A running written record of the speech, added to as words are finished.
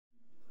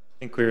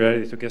think we're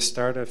ready to get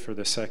started for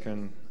the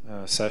second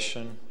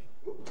session,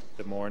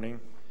 the morning.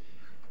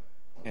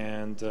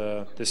 And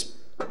the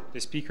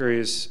speaker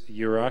is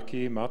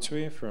Yuraki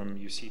Matsui from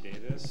UC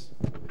Davis.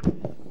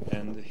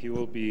 And he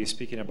will be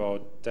speaking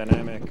about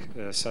dynamic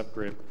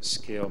subgrid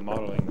scale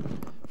modeling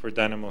for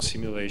dynamo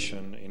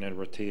simulation in a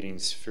rotating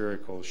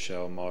spherical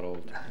shell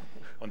modeled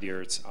on the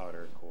Earth's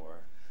outer core.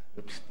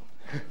 Oops.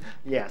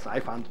 Yes, I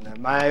found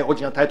my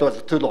original title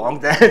was too long.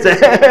 Then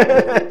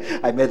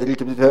I made a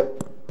little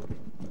bit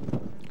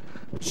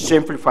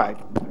simplified.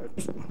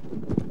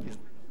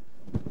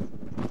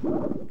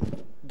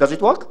 Does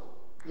it work?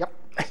 Yep.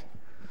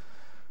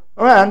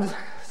 And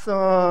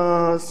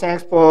so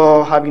thanks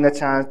for having the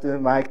chance to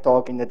make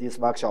talk in this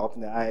workshop.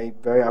 I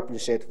very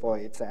appreciate for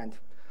it. And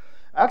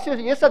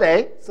actually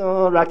yesterday,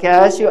 so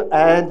Rakesh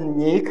and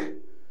Nick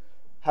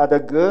had a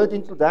good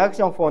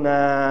introduction for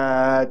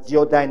the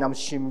geodynamic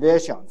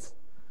simulations.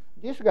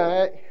 This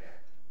guy,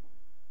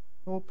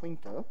 no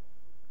pointer.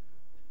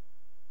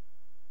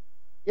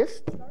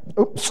 Yes?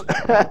 Oops.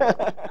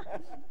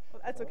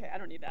 That's okay, I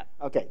don't need that.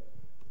 Okay.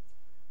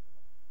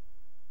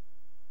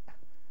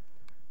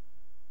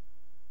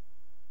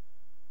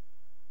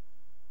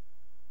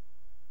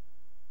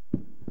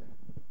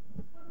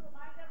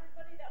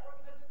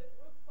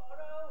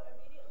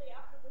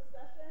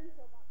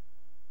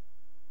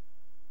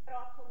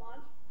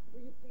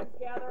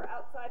 Gather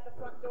outside the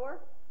front door.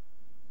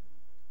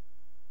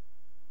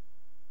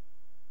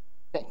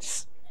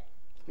 Thanks.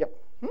 Yep.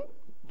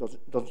 Does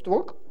it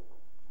work?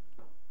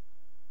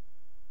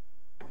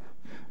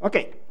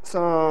 Okay.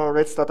 So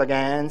let's start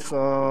again.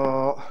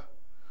 So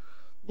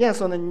yeah.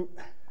 So Nick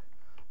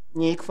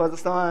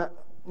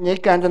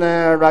and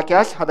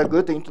Rakesh had a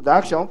good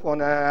introduction for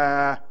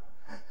the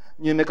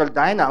numerical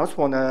dynamos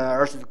for the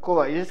Earth's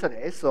core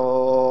yesterday.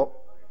 So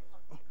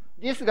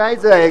this guy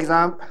is an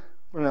example.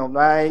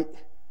 My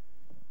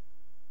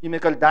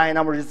numerical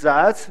dynamo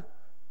results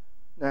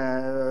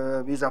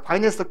with the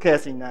finest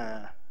case in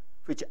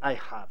which I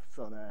have.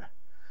 So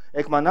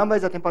the Ekman number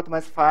is 10 power to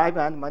minus 5,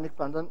 and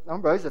Manifold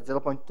number is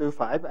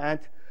 0.25. And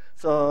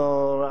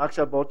so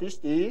actual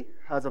vorticity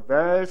has a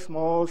very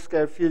small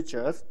scale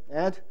features.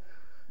 And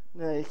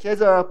here's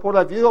a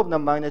polar view of the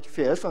magnetic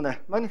field. So the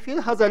magnetic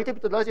field has a little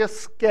bit larger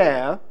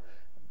scale.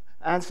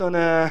 And so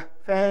the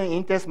fairly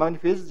intense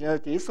magnetic field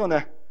generality, so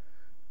the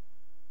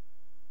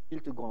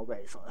it will go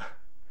away. So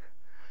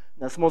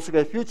the small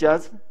scale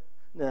features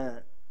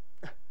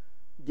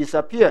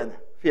disappear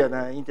here.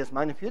 The intense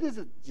magnetic field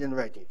is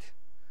generated.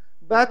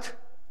 But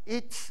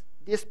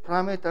this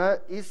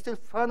parameter is still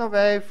far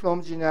away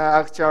from the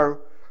actual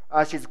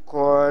Earth's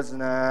core's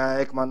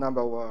Ekman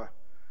number or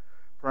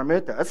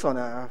parameters, so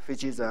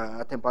which is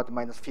 10 power to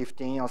minus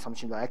 15 or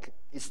something like.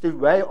 It's still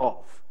way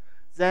off.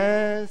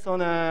 Then so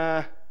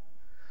the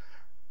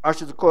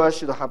Earth's core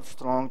should have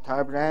strong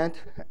turbulence,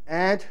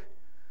 and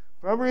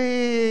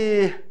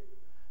probably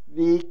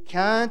we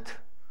can't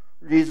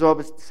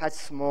resolve such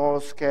small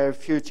scale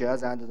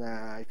features and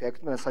the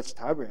effect of such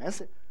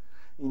turbulence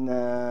in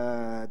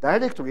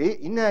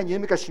directly in a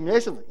numerical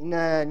simulation in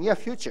the near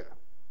future.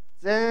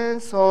 Then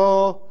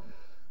so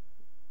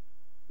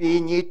we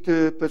need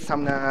to put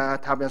some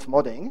turbulence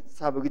modeling,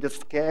 subgrid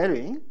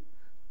scaling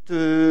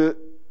to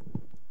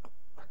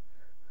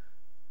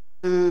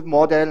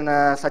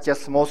model such a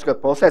small scale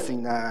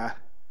processing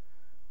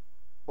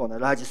for the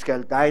large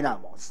scale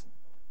dynamos.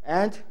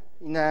 And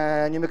in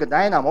a numerical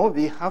dynamo,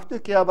 we have to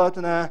care about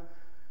the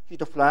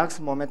heat flux,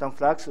 momentum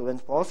flux,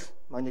 length force,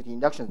 magnetic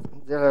induction.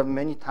 There are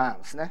many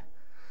terms.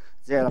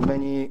 There are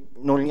many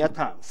nonlinear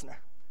terms.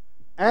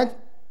 And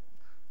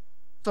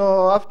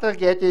so after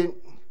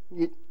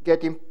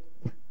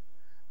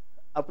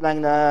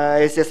applying the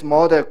SS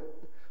model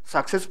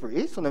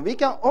successfully, so we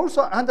can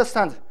also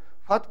understand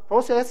what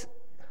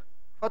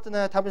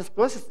the turbulence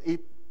process is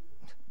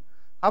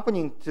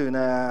happening to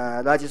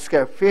the large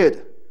scale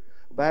field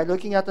by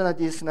looking at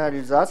these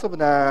results of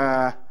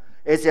the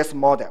SS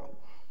model.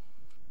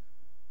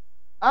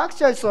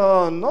 Actually,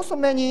 so not so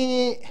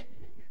many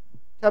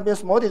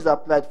turbulence models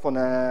applied for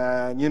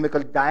the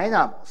numerical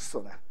dynamos.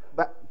 So,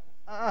 but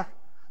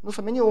not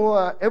so many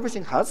or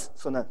everything has.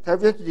 So the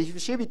turbulence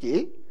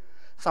diffusivity,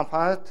 some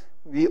part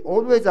we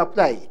always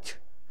apply it.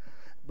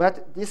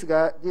 But this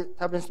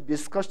turbulence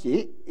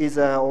viscosity is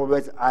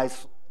always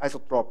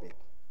isotropic.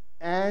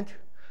 And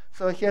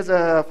so here's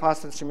a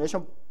first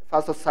simulation,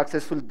 first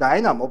successful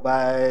dynamo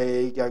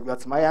by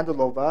Gergwatsmai and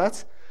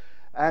Roberts.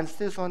 And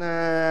still on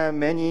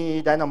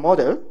many dynamo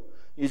model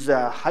is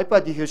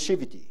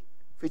hyperdiffusivity,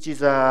 which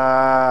is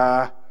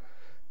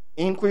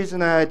increase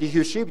in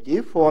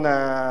diffusivity for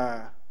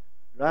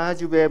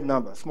large wave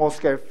number, small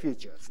scale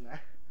features.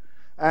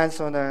 And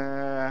so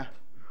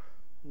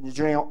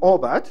during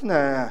orbit,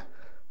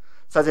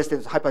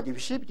 suggested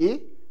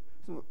hyperdiffusivity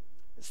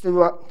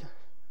still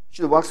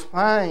should work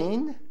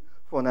fine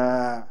for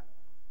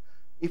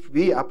if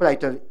we apply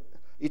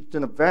it to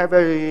a very,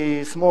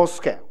 very small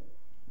scale.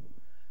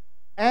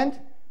 And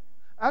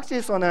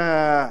actually, so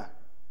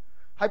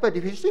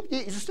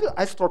hyperdiffusivity is still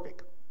isotropic.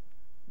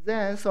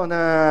 Then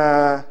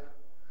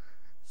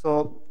so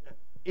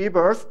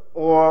Ebers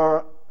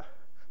or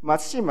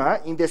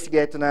Matsushima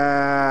investigate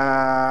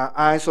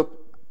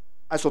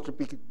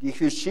isotropic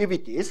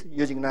diffusivities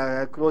using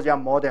closure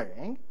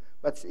modeling,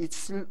 but it's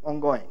still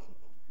ongoing.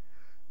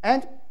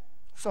 And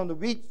so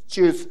we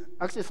choose,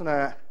 actually,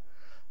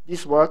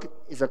 this work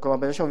is a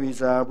collaboration with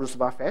Bruce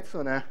Buffett.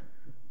 So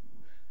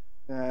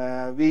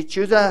we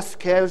choose a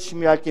scale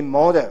similarity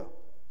model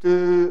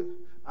to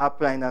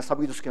apply a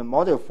subgrid scale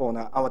model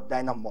for our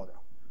dynamo model.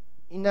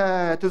 In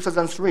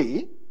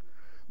 2003,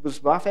 Bruce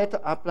Buffett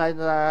applied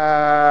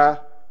a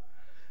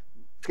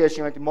scale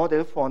similarity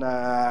model for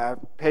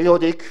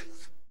periodic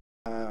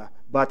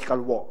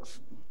vertical walls.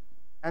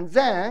 And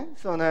then,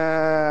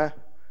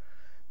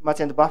 Match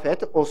and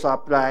Buffett also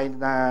applied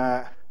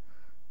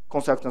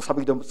construction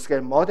subgrid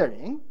scale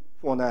modeling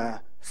for the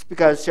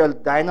spatial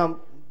dynamo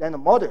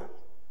model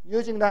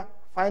using the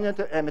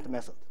finite element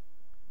method.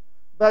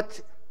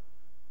 But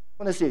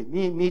honestly,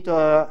 we met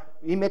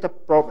a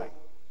problem.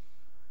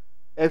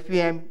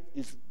 FEM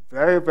is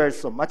very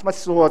slow, much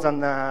slower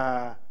than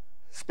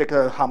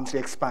spectral harmless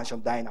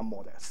expansion dynamo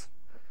models.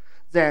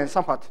 Then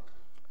somewhat,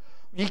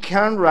 we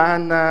can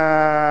run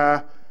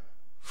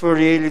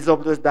fully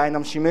resolved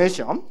dynamo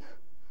simulation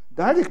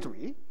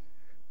directly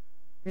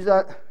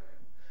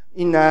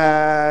in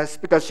a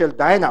spectral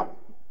dynamo.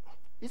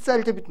 It's a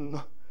little bit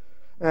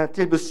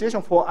terrible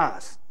situation for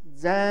us.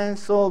 Then,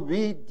 so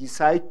we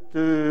decide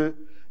to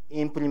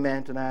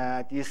implement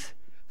this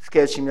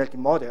scale similarity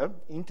model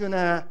into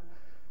a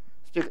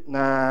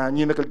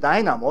numerical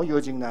dynamo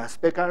using the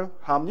spectral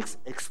harmonics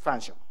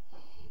expansion.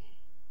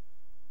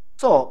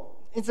 So,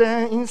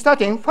 in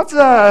starting, what's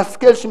the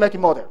scale similarity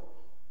model?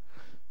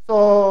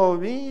 So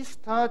we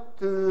start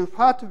to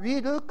what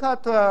we look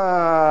at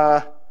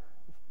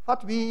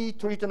what we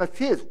treat in the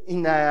field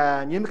in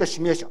numerical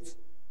simulations.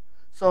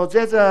 So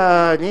there's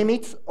a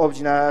limit of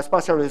the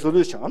spatial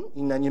resolution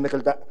in the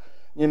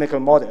numerical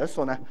model.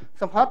 So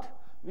what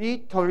we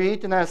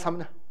treat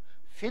some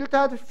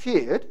filtered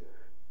field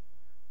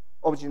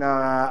of the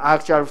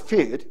actual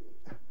field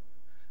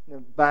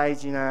by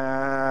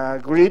the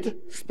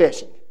grid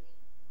spacing.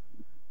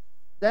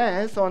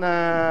 Then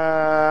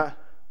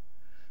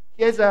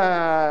here's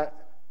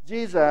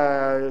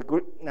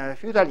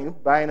filtering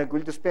by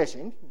grid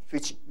spacing,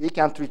 which we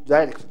can treat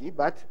directly,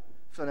 but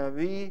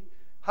we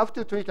have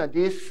to treat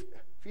this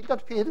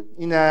filtered field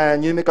in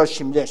numerical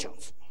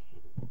simulations.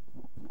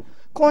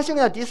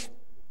 Considering this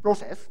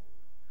process,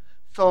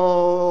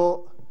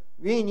 so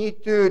we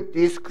need to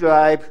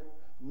describe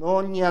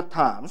nonlinear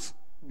terms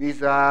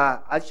with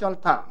additional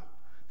term.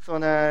 So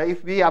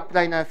if we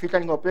apply a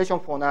filtering operation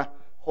for the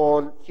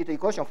whole heat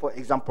equation, for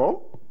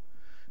example,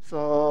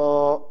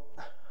 so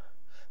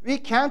we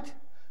can't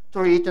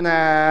treat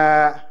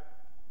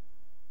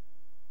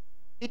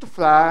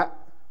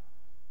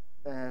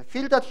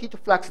filtered heat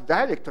flux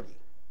directly.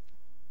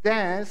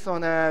 Then,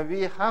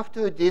 we have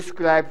to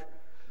describe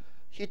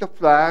heat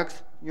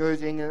flux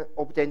using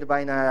obtained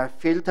by a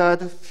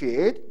filtered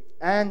field,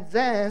 and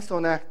then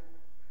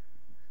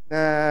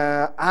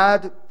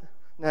add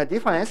the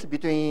difference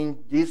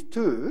between these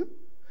two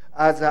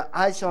as an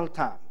additional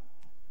term.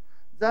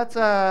 That's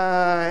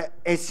a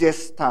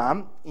HGS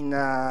term in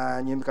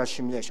numerical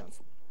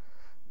simulations.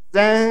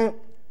 Then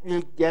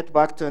we'll get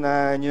back to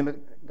the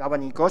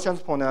governing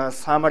equations for the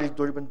thermally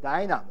driven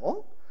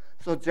dynamo.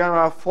 So there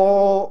are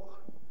 4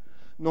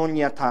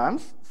 nonlinear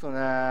terms, so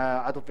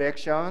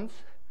advections,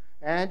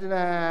 and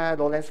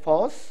Lorentz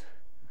force,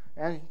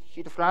 and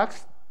heat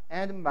flux,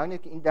 and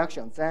magnetic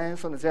induction. Then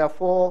there are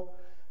 4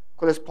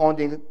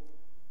 corresponding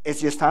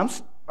HGS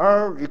terms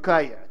are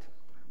required.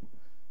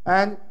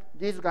 And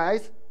these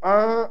guys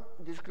are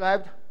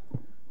described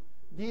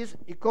these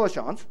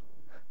equations,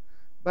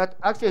 but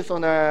actually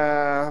when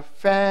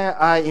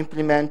I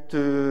implement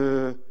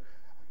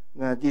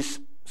this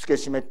scale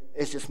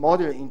HGS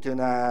model into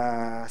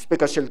a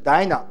spectral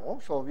dynamo,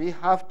 so we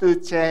have to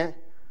change.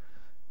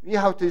 We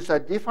have to use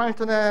different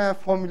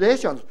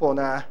formulations for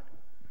the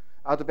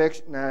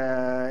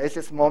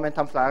SS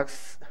momentum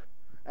flux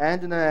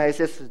and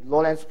SS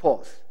Lorentz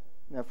force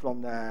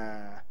from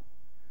the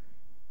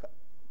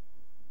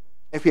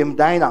FM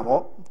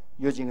dynamo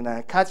using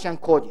the Cartesian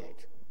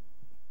coordinate.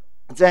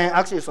 Then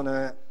actually,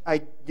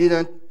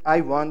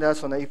 I wonder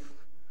if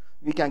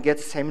we can get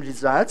same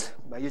results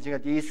by using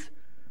these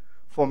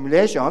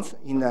formulations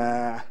in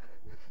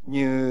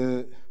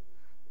new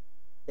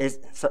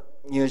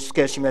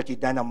scale similarity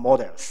dynamo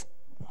models.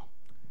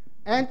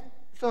 And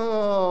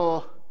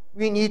so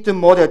we need to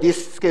model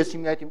this scale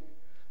similarity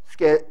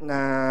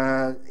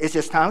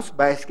SS terms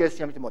by scale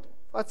similarity model.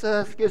 What's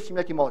a scale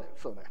similarity model?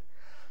 So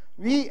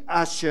we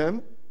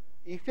assume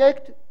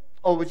effect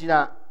of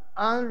the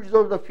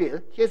unresolved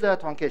field. Here's a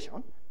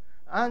truncation.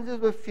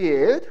 Unresolved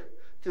field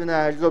to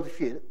the resolved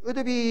field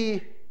would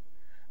be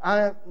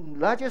a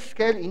larger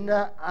scale in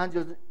the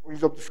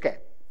unresolved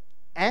scale.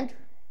 And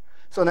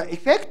so the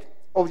effect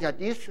of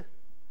this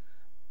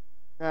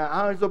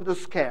unresolved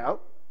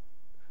scale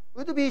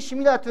would be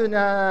similar to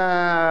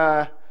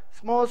the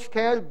small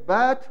scale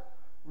but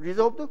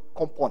resolved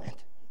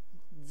component.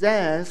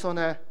 Then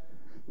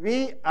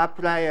we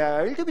apply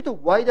a little bit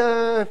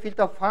wider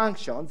filter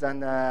function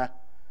than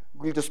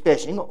grid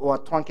spacing or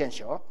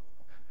truncation,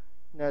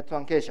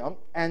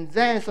 and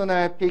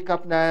then pick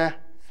up the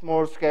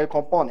small scale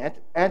component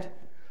and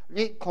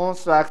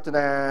reconstruct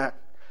the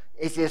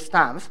SS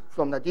terms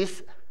from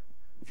this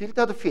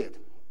filtered field.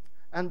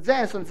 And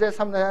then there's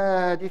some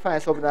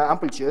difference of the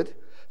amplitude,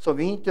 so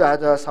we need to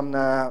add some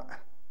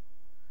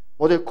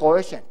model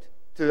coefficient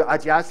to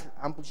adjust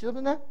amplitude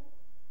of the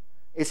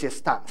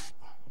SS terms.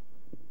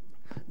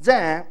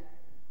 Then,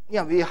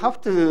 we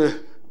have to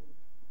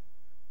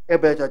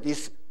evaluate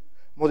this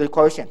model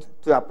coefficient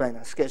to apply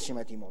a scale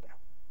symmetry model.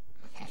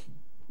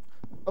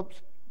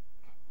 Oops,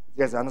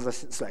 there's another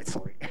slide,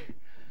 sorry.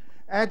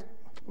 And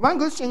one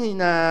good thing in,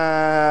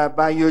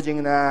 by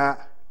using the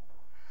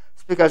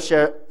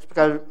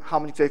spectral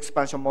harmonic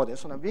expansion model,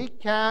 so we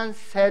can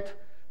set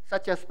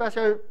such a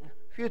special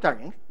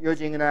filtering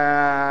using in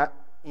a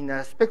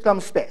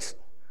spectrum space.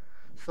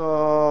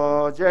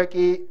 So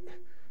Jerky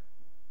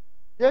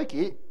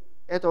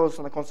it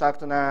also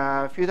construct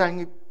a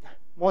filtering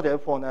model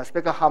for the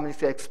spectral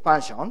harmonic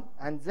expansion,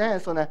 and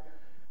then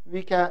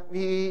we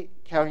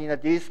carry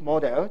this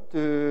model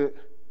to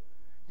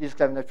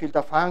describe the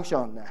filter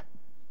function,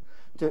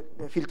 to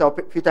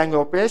filtering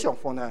operation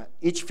for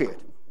each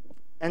field.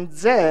 And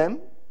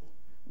then,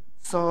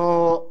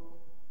 so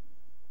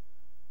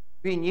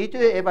we need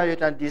to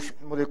evaluate this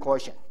model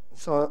coefficient.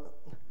 So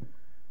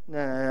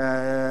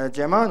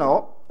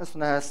Germano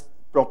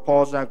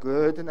proposed a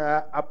good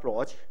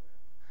approach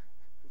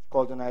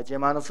called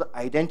Germano's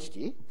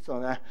identity.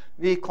 So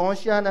we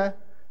consider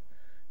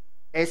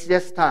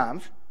SDS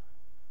terms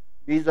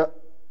with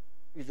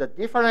a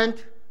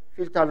different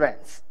filter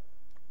length.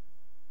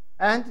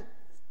 And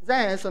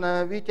then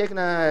we take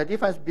the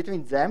difference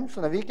between them,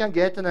 so we can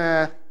get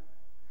the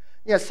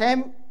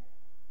same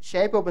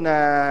shape of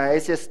the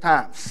SS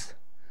terms,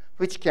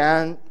 which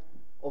can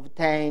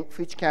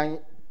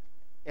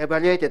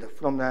evaluate it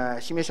from the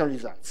simulation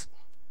results.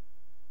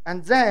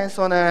 And then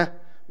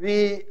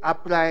we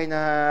apply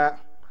the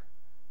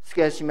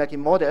scale symmetry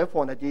model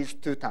for these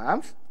two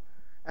terms,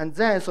 and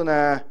then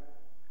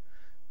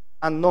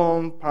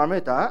unknown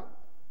parameter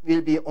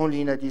will be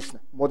only in this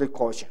model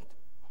coefficient.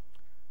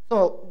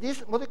 So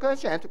this model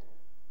coefficient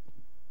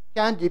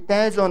can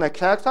depend on the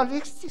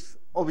characteristics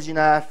of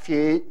the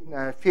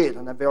field,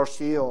 on the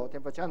velocity or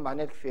temperature and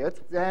magnetic field.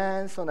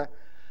 Then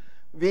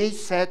we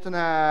set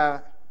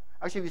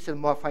actually we set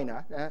more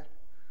finer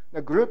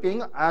the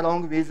grouping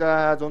along with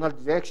zonal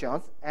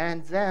directions,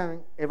 and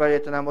then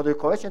evaluate the model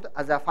coefficient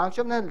as a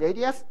function of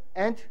radius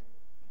and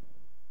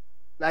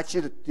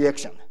latitude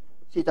direction,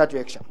 theta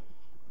direction.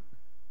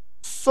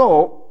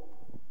 So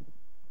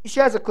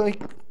here's a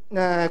quick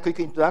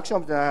introduction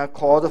of the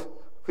code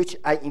which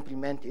I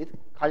implemented,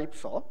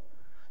 Calypso,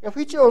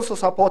 which is also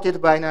supported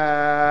by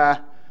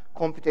the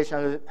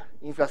computational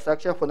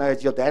infrastructure for the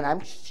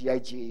geodynamics,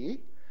 GIGE,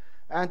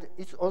 and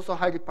it's also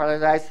highly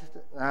parallelized.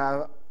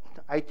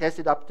 I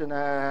tested up to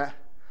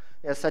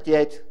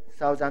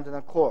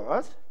 38,000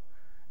 cores,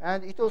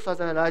 and it also has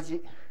a large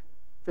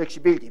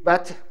flexibility.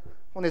 But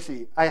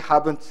honestly, I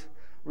haven't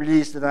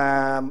released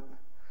the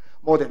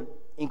model,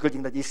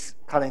 including this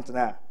current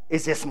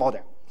SS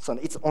model. So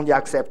it's only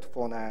accept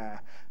for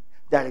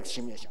direct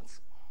simulations.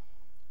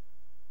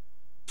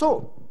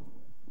 So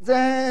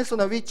then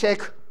we check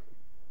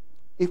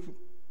if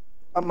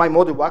my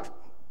model works,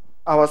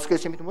 our scale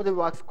symmetry model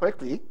works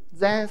correctly.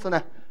 Then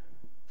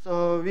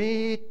so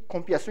we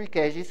compare three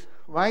cases.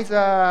 One is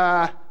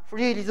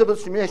free resolved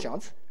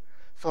simulations,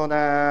 so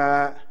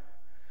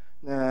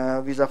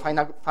with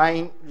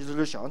fine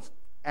resolutions,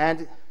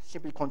 and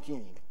simply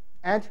continuing.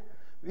 And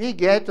we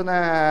get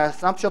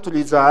snapshot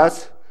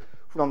results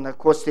from the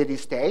co-steady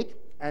state,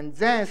 and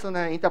then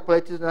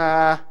interpret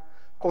the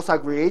COSA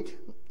grid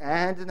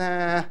and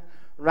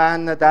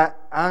run the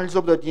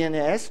unresolved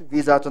DNS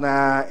without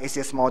the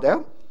SS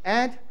model,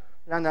 and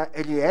run the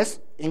LES,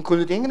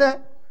 including the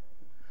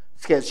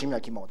scale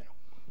similarity model.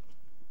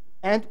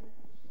 And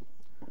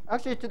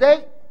actually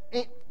today,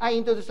 I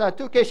introduced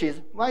two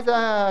cases. One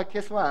is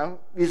case one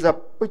with a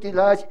pretty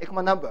large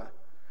Ekman number.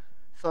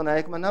 So the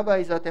Ekman number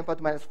is 10 power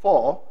to minus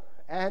 4,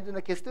 and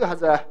the case two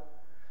has one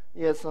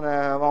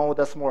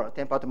order smaller,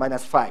 10 power to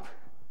minus 5.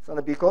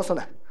 So because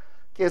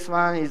case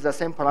one is the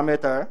same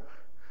parameter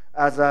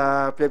as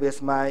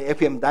previous my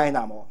FM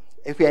dynamo,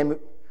 FM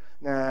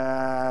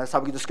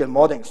subgrid scale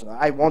modeling. So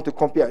I want to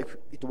compare if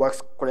it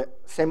works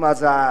correct, same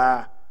as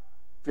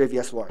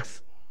previous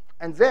works.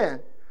 And then,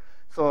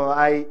 so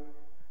I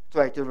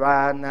try to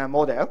run a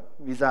model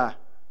with a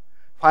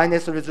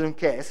finest resolution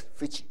case,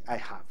 which I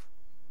have.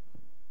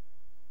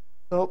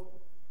 So,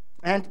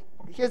 and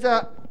here's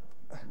a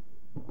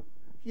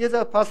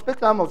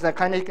perspective of the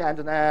kinetic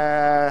and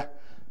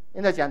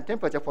energy and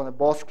temperature for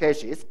both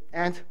cases.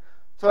 And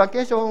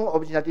truncation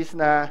of this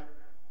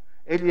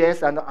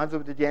LES and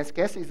unresolved DNS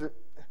case is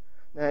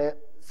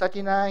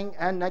 39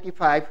 and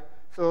 95.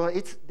 So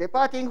it's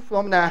departing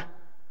from the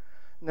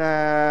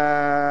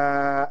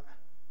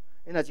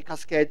energy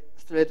cascade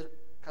straightly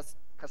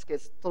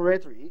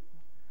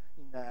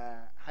in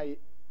high,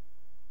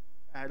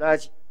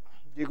 large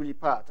degree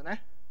part,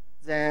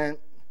 then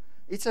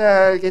it's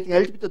getting a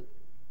little bit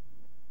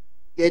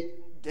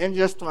get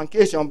dangerous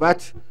truncation,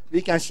 but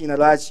we can see a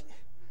large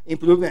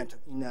improvement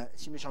in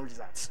simulation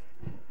results.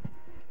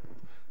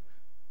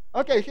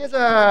 Okay, here's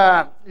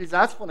the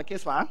results for the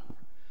case one.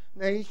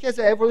 Here's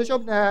the evolution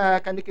of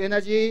the kinetic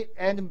energy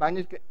and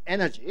magnetic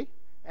energy.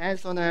 And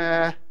so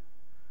the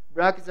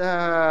black is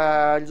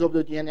the resolved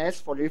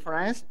DNS for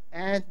reference,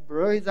 and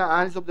blue is the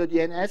unresolved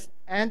DNS,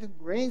 and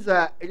green is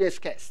the LS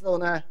case. So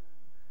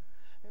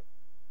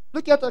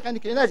look at the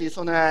kinetic energy.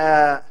 So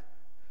the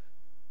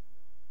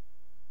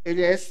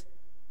LS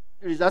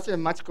results are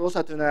much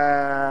closer to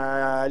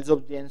the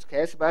resolved DNS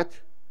case, but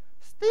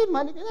still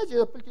magnetic energy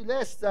is pretty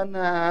less than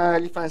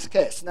reference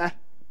case.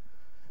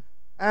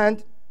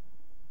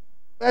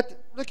 But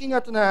looking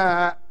at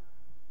the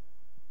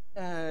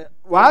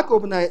work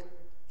of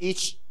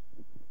each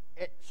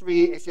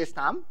 3 SS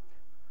term,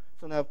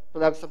 so the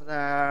products of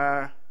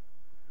the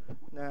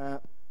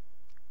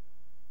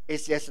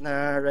SS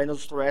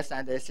Reynolds stress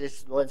and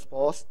SS Lorentz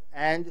force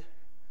and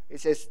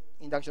SS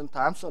induction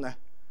terms. So the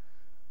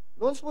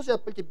Lorentz force are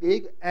pretty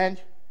big,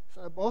 and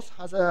so both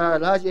has a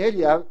large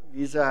area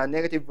with a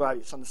negative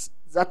value. So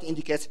that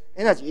indicates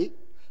energy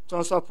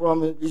transfer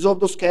from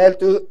resolved scale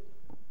to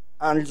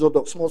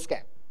unresolved small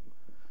scale.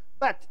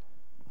 But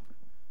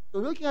so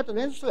looking at the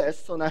length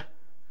stress, so there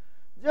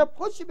are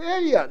positive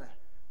areas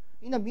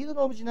in the middle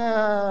of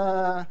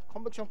the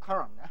convection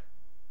column.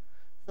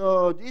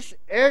 So this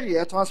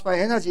area transfer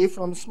energy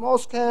from small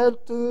scale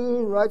to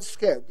large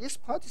scale. This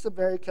part is a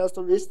very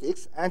characteristic,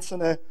 and so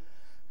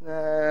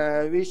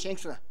we think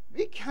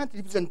we can't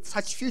represent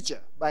such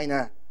feature by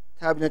the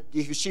turbulent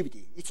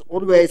diffusivity. It's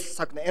always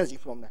sucking energy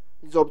from the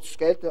resolved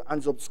scale to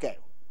unresolved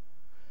scale.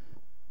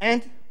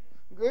 And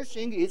good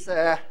thing is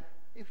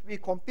if we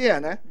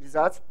compare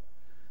results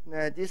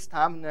this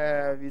term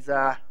with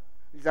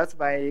results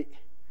by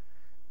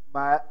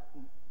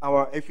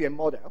our FEM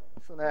model.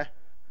 So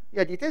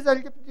yeah, details are a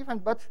little bit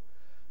different, but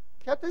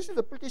characteristics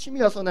are pretty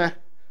similar. So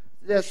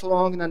there's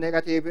strong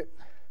negative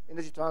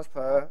energy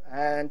transfer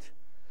and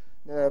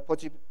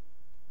positive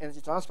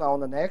energy transfer on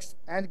the next,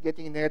 and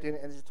getting negative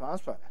energy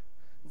transfer.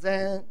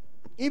 Then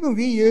even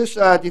we use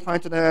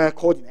different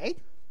coordinate,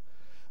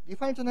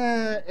 different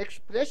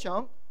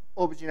expression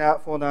of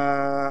for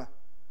the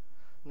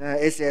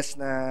SS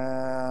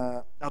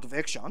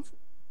advections,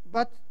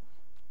 but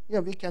yeah,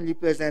 we can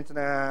represent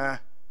the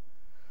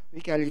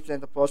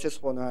process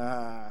for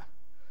the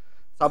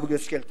subgrid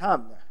scale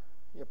term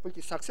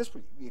pretty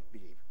successfully, we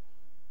believe.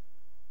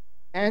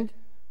 And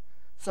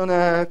so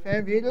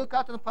when we look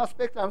at the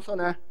perspective,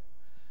 so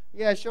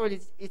yeah, sure,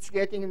 it's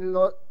getting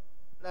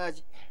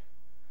large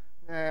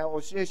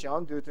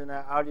oscillation due to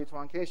the early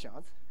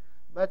truncations,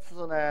 but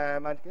so the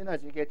magnetic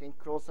energy getting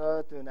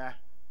closer to the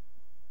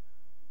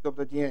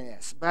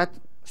DNS, but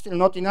still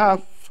not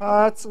enough.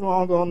 Fats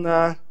long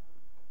on,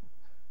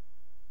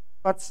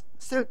 but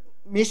still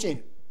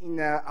missing in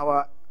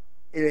our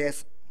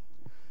SS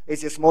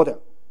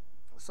model.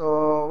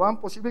 So one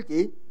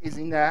possibility is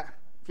in the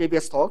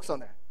previous talks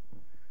on it.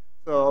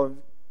 So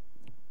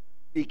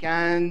we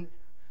can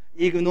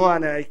ignore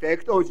the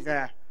effect of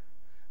the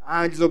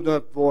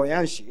unresolved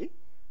buoyancy,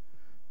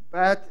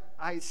 but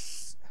I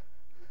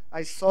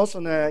saw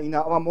in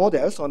our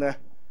models still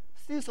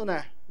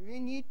we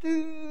need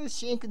to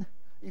sync the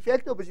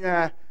effect of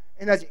the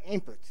energy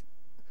input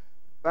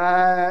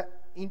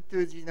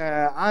into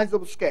the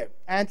unresolved scale,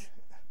 and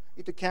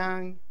it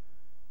can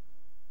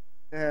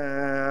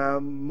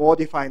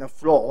modify the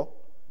flow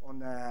on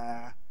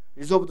the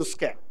resolved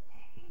scale.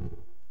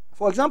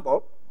 For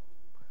example,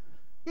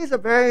 here's a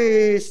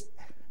very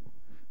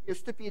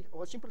stupid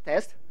or simple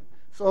test.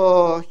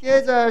 So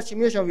here's a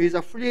simulation with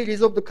a fully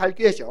resolved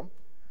calculation,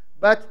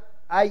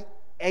 but I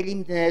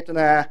eliminate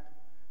the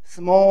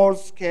small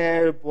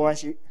scale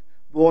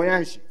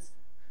buoyancies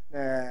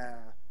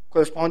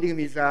corresponding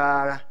with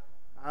the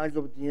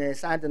unresolved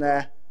DNS and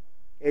the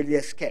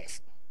LS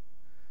case.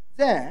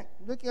 Then,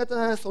 looking at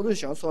the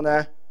solution, so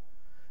the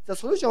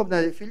solution of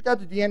the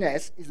filtered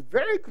DNS is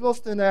very close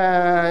to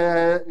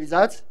the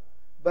results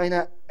by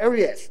the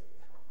LS.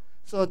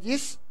 So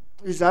this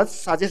result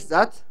suggests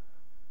that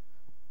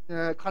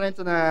current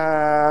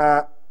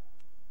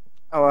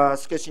our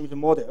sketching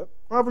model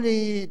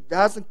probably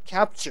doesn't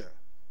capture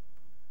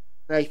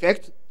the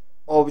effect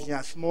of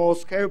the small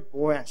scale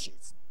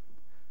buoyancies.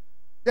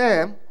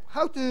 Then,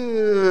 how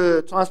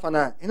to transfer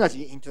the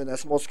energy into the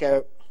small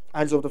scale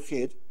unresolved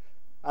field,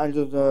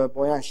 unresolved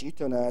buoyancy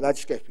to the large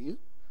scale field?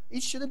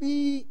 It should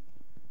be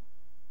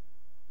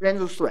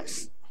Reynolds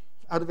stress,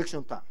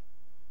 advection term.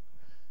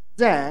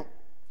 Then,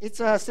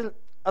 it's still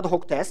ad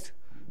hoc test.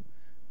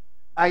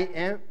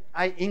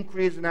 I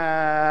increase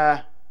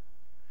the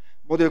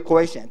model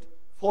coefficient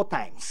 4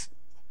 times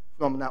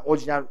from the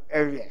original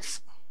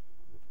LS.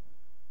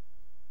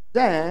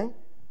 Then,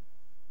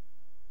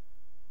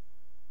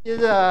 here's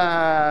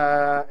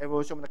the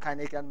evolution of the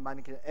kinetic and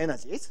magnetic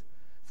energies.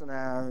 So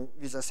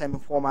with the same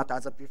format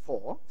as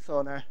before.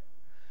 So the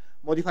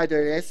modified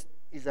LS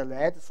is a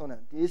red, so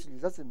this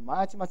result is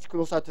much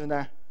closer to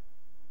the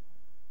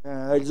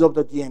result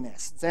of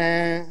DNS.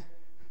 Then,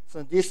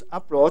 so this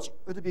approach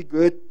would be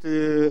good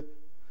to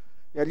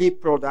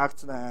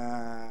reproduce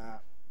the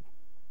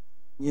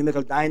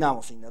numerical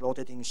dynamos in the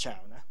rotating shell.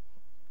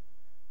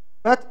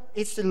 But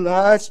it's a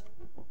large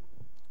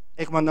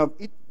Ekman number.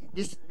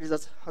 This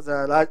result has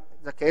the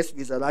case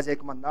with a large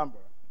Ekman number.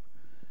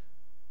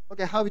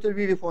 Okay, how it will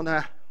be for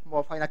the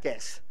more final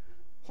case?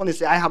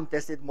 Honestly, I haven't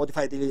tested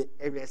modified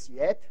areas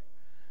yet,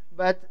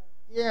 but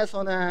yeah,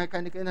 so the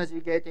kinetic energy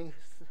getting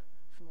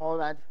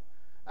small, and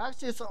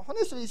actually, so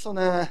honestly, so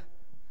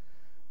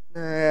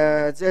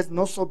there's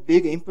not so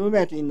big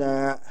improvement in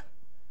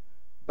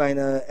by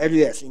the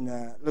LUS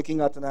in looking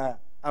at the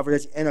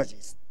average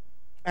energies,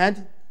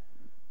 and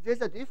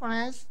there's a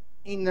difference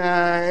in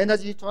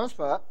energy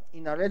transfer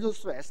in residual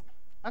stress.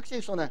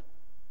 Actually, so the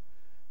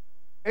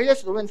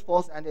LUS Lorentz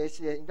force and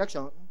HCA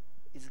induction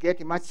is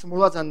getting much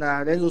smaller than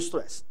residual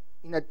stress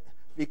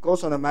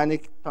because the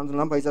magnetic Prandtl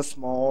number is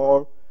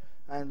small,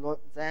 and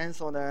then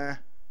so the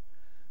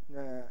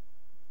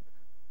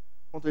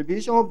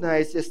contribution of the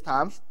HCS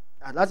terms,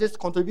 largest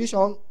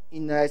contribution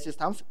in HCS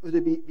terms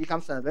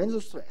becomes the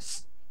residual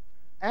stress,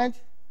 and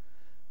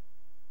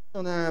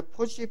so the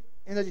positive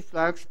energy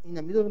flux in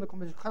the middle of the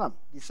compensation column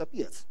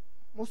disappears.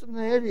 Most of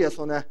the areas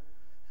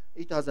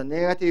it has a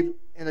negative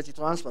energy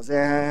transfer,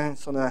 then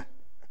so the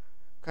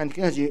kinetic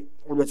energy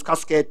always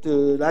cascade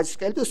to large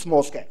scale to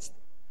small scales.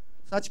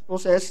 Such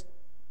process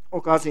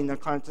occurs in the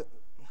current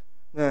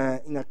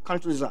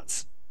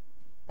results.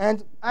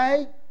 And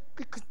I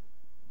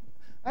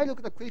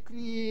looked at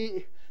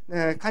quickly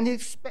the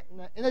kinetic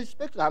energy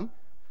spectrum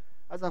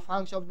as a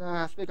function of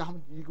the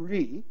spectrum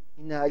degree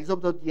in the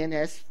result of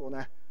DNS for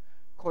the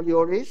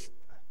Coriolis,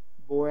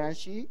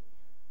 buoyancy,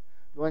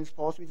 Lorentz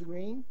force with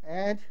green,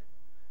 and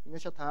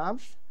inertial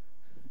terms.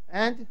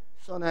 And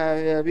so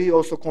we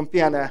also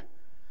compare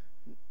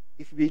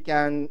if we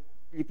can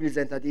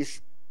represent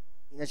this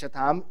inertial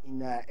term in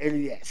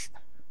LUS.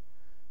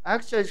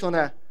 Actually, so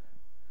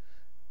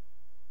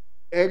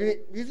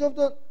result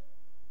of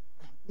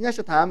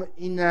inertial term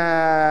in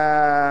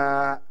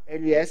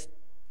LUS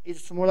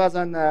is smaller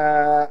than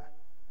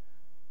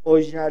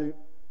original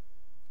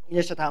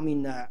inertial term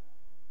in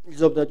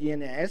result of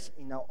DNS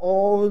in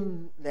all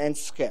length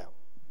scale.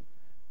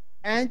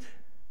 And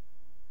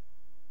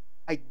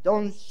I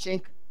don't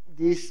think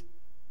this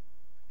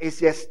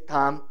ACS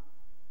term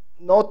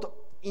not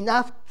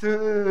enough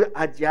to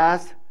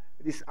adjust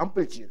this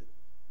amplitude,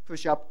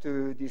 push up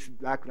to this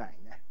black line.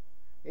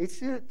 It's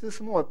too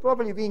small.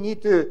 Probably we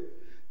need to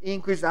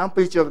increase the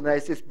amplitude of the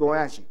ACS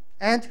buoyancy.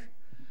 And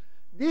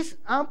this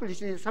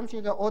amplitude is something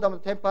in the order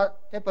of 10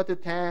 to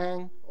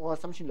 10 or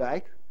something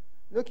like.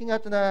 Looking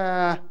at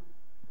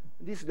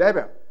this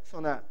level, so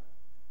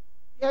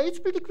yeah, it's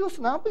pretty close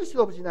to the amplitude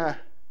of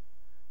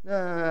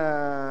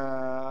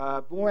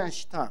the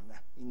buoyancy term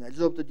in the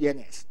result of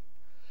DNS.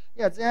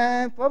 Yeah,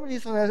 then probably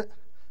so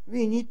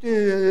we need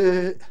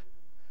to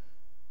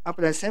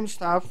apply the same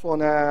stuff for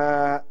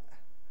the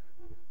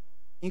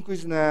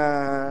increase in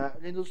the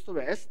residual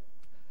stress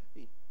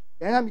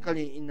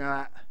dynamically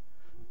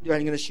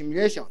during the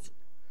simulations.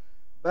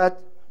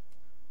 But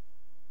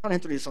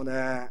currently, so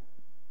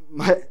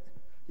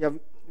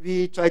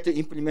we try to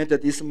implement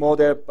this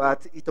model,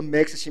 but it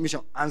makes the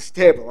simulation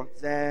unstable.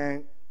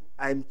 Then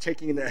I'm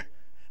checking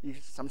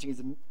if something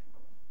is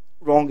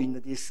wrong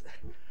in this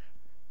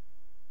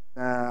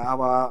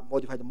our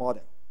modified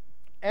model.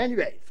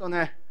 Anyway, so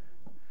the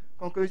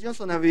conclusion,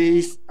 so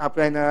we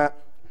apply the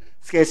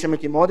scale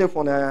symmetry model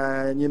for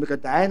the numerical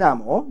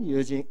dynamo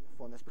using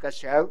for the spectral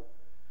shell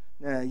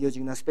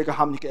using the spectral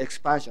harmonic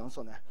expansion.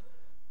 So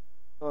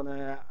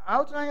the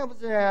outline of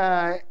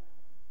the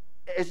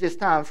SS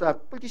terms are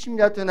pretty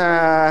similar to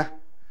the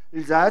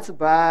results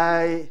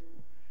by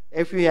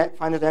FE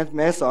finite element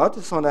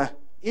method. So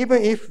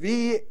even if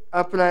we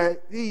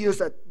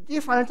use a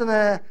different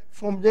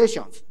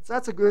formulations,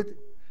 that's a good,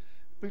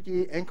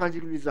 pretty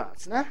encouraging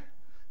results.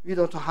 We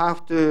don't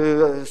have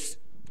to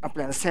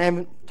apply the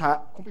same,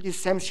 completely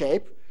same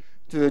shape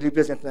to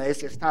represent the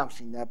SS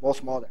terms in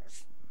both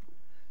models.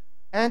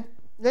 And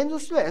residual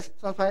stress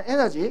transfer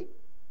energy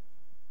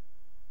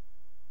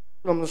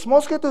from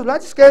small scale to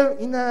large scale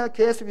in a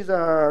case with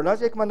a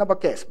large Ekman number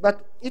case,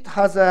 but it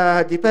has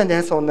a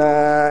dependence on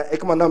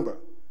Ekman number.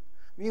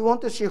 We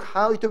want to see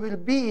how it will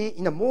be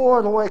in a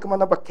more low Ekman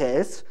number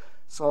case,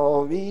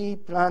 so we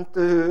plan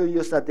to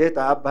use the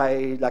data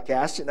by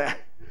Lacache.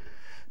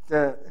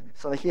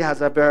 So he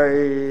has a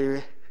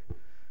very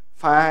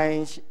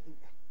fine,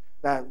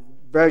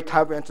 very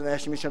turbulent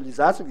simulation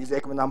results with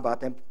Ekman number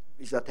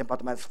is a 10 power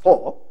minus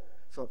 4.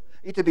 So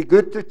it would be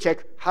good to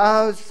check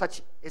how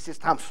such SS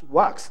terms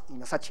works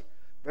in such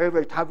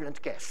very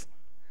turbulent case.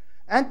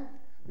 And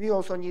we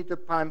also need to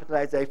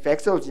parameterize the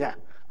effects of the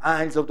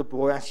unresolved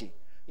buoyancy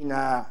in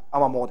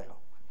our model.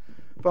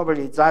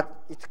 Probably that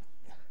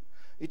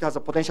it has a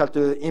potential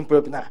to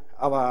improve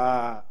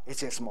our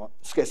SS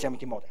scale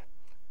symmetry model.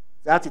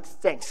 That's it.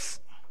 Thanks.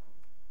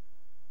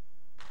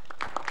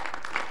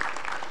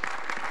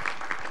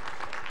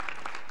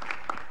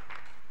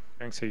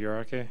 Thanks,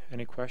 Hiroaki.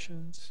 Any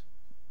questions?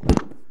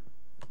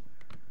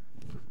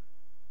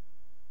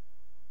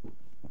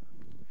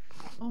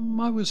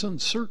 I was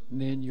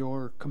uncertain in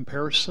your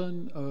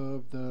comparison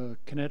of the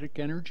kinetic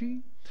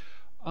energy.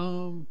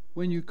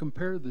 When you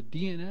compare the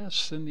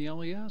DNS and the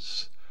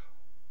LES,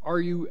 are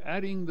you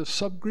adding the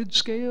subgrid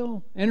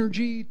scale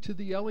energy to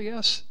the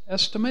LES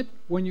estimate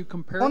when you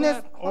compare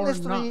that, or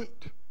not?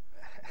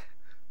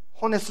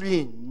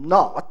 Honestly,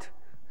 not.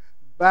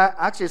 But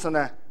actually,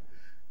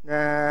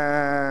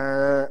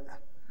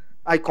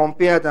 I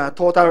compared the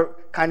total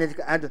kinetic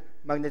and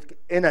magnetic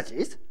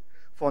energies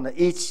for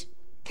each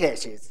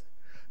case.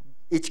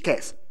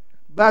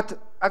 But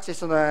actually,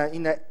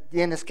 in the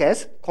DNS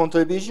case,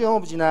 contribution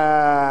of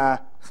the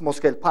small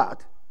scale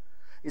part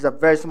is a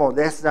very small,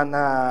 less than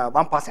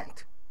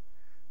 1%.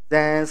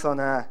 Then, so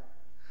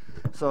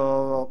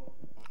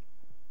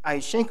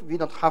I think we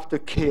don't have to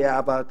care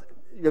about.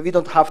 We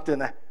don't have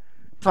to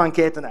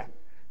truncate,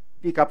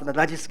 pick up the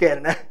large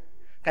scale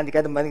kinetic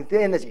and magnetic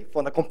energy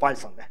for the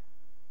comparison.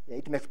 Yeah,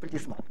 it makes pretty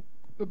small.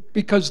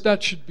 Because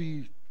that should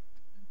be,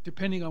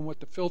 depending on what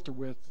the filter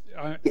with,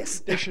 yes,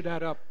 they should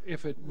add up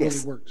if it really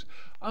works.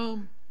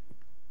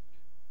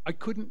 I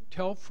couldn't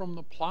tell from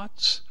the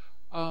plots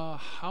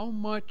how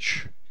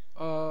much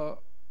are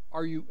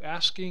you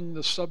asking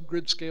the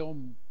subgrid scale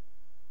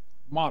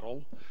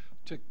model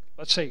to,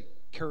 let's say,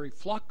 carry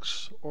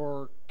flux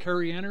or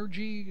carry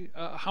energy?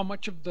 How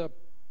much of the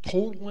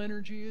total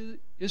energy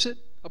is it?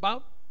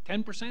 About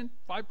 10%,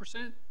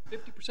 5%,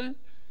 50%?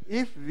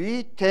 If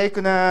we take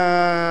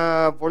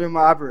the volume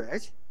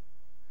average,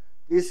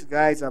 these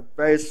guys are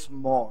very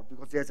small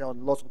because there's a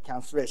lot of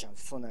cancellations.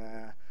 So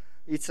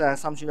it's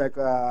something like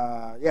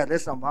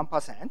less than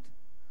 1%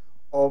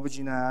 of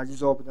the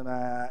resolved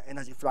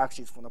energy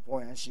fluxes from the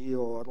buoyancy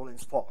or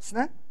Lorentz force.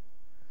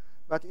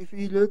 But if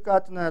we look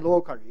at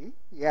locally,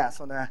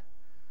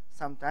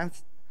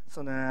 sometimes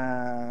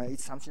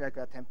it's something like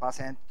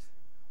 10%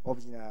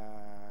 of the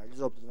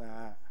resolved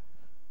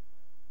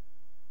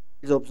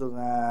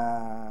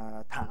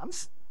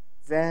terms.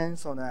 Then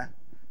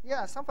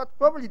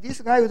probably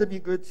this guy would be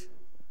good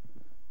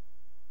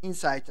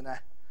insight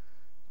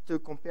to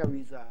compare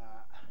with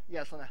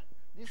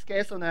this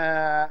case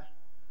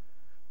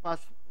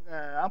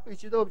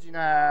amplitude of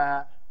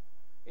the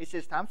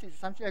SS terms is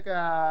something like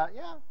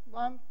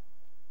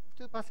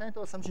 1-2%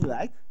 or something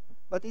like,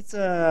 but it's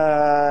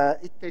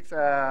it takes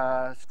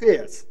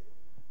squares.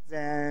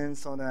 Then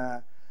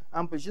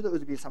amplitude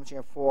would be something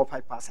like 4 or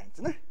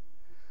 5%,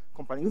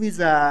 comparing with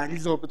the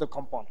resolved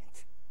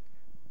component.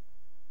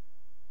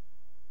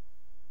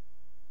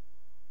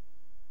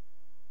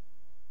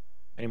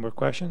 Any more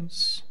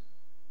questions?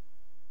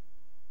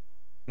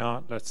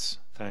 No, let's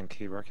thank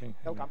Hiroaki.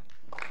 Welcome.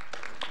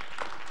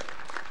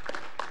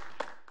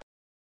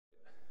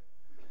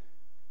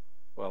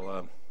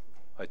 Well,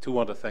 I too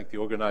want to thank the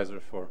organizer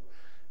for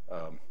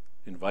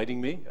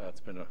inviting me. It's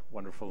been a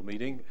wonderful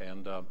meeting,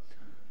 and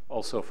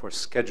also for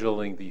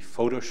scheduling the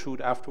photo shoot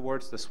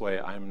afterwards. This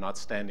way I'm not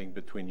standing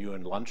between you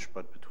and lunch,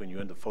 but between you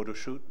and the photo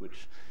shoot,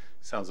 which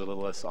sounds a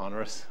little less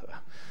onerous,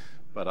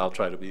 but I'll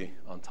try to be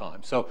on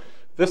time. So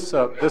this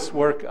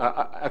work,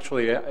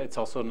 actually, it's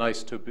also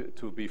nice to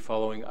be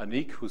following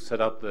Anik, who set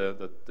up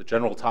the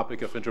general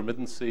topic of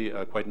intermittency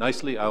quite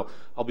nicely. I'll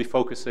be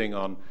focusing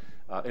on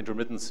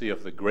intermittency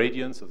of the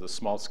gradients of the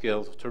small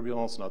scales of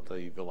turbulence, not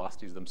the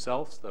velocities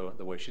themselves,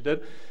 the way she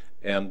did.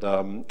 And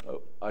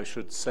I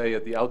should say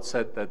at the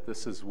outset that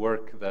this is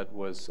work that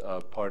was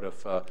part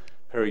of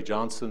Perry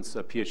Johnson's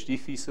PhD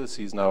thesis.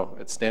 He's now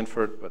at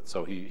Stanford, but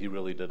so he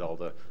really did all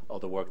the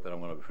work that I'm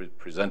going to be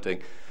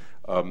presenting.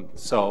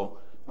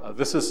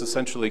 This is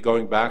essentially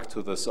going back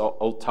to this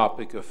old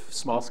topic of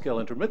small-scale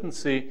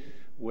intermittency,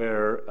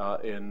 where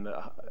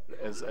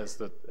as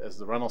the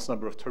Reynolds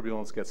number of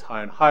turbulence gets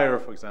higher and higher,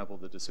 for example,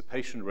 the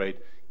dissipation rate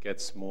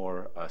gets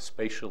more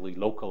spatially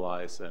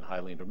localized and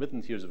highly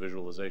intermittent. Here's a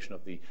visualization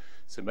of the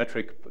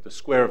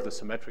square of the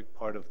symmetric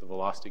part of the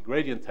velocity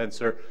gradient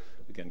tensor,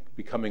 again,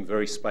 becoming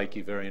very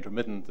spiky, very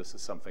intermittent. This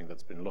is something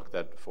that's been looked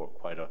at for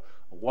quite a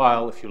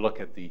while. If you look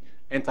at the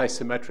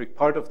anti-symmetric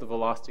part of the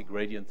velocity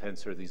gradient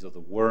tensor, these are the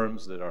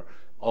worms that are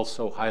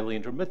also highly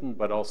intermittent,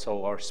 but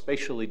also are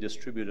spatially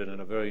distributed in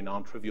a very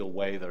non-trivial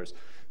way. There's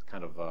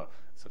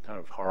it's a kind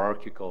of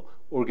hierarchical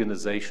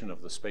organization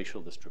of the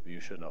spatial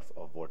distribution of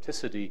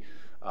vorticity.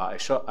 I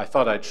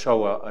thought I'd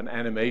show an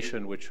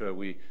animation which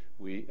we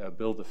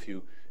built a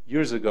few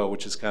years ago,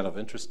 which is kind of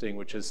interesting,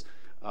 which is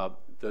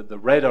the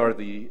red are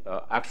the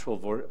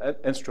actual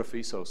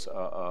entropy, so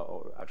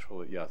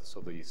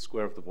the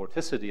square of the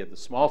vorticity at the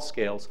small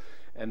scales,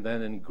 and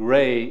then in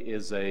gray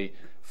is a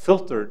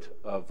filtered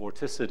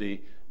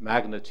vorticity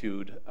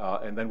magnitude,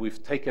 and then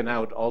we've taken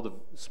out all the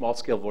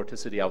small-scale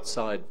vorticity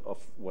outside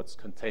of what's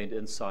contained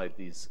inside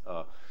these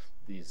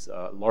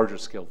larger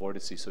scale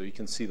vortices. So you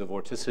can see the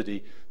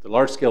vorticity, the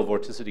large-scale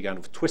vorticity kind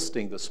of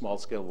twisting the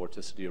small-scale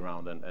vorticity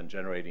around and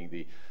generating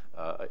the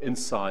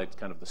inside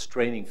kind of the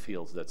straining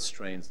fields that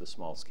strains the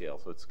small scale.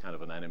 So it's kind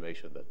of an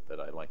animation that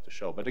I like to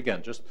show. But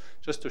again, just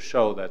to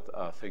show that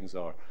things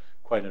are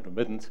quite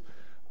intermittent.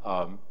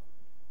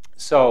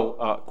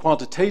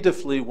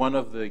 Quantitatively, one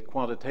of the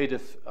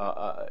quantitative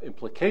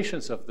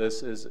implications of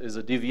this is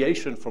a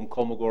deviation from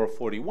Kolmogorov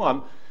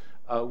 41,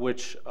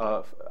 which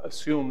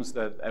assumes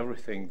that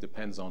everything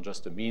depends on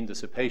just the mean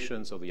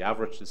dissipation. So the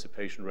average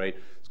dissipation rate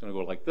is going to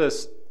go like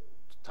this,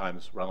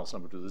 times Reynolds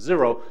number to the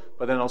 0,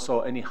 but then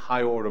also any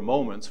high order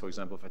moments. For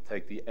example, if I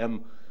take the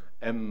m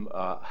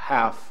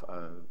half,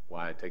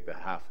 why I take the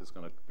half is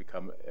going to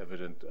become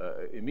evident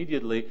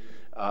immediately,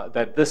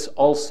 that this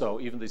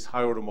also, even these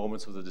high order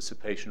moments of the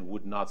dissipation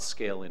would not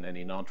scale in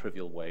any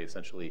non-trivial way,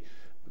 essentially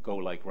go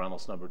like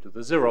Reynolds number to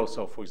the 0.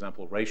 So for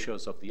example,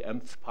 ratios of the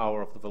mth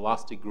power of the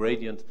velocity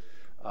gradient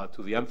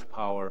to the mth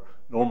power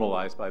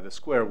normalized by the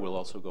square will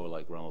also go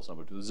like Reynolds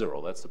number to the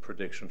 0. That's the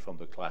prediction from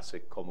the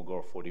classic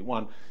Kolmogorov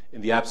 41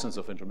 in the absence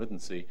of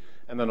intermittency.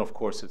 And then, of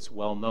course, it's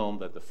well known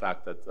that the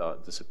fact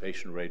that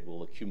dissipation rate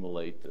will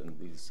accumulate in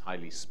these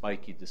highly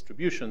spiky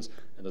distributions,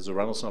 and as the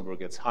Reynolds number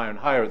gets higher and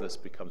higher, this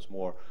becomes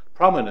more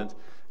prominent,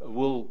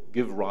 will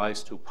give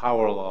rise to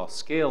power law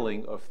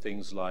scaling of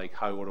things like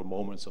high order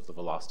moments of the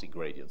velocity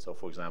gradient. So,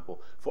 for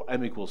example, for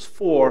m equals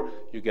 4,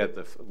 you get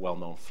the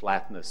well-known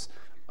flatness,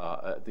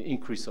 the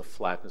increase of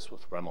flatness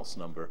with Reynolds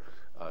number,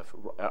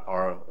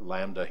 r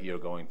lambda here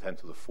going 10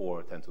 to the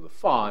 4, 10 to the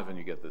 5, and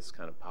you get this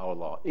kind of power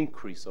law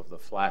increase of the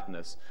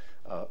flatness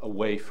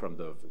away from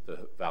the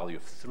value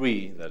of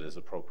 3 that is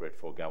appropriate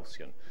for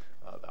Gaussian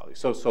value.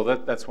 So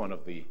that's one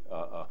of the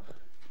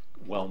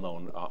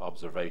well-known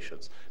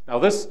observations. Now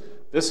this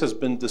has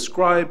been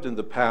described in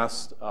the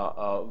past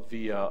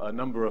via a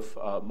number of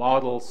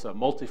models,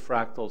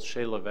 multifractals,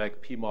 Shea-Levesque,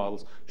 P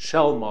models,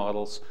 shell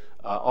models,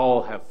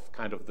 all have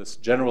kind of this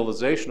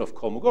generalization of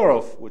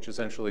Kolmogorov, which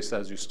essentially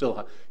says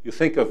you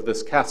think of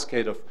this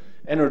cascade of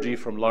energy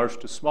from large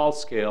to small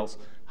scales.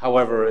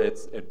 However,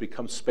 it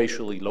becomes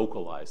spatially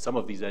localized. Some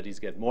of these eddies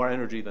get more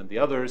energy than the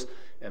others,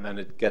 and then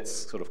it gets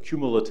sort of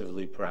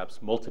cumulatively, perhaps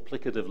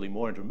multiplicatively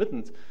more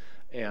intermittent.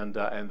 And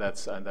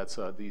that's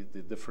the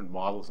different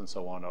models and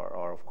so on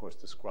are of course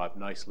described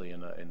nicely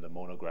in the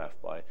monograph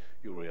by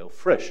Uriel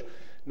Frisch.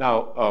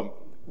 Now,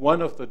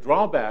 one of the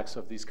drawbacks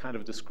of these kind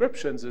of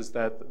descriptions is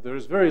that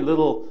there's very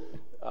little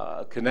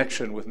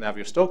connection with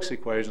Navier-Stokes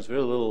equations,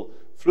 very little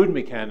fluid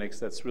mechanics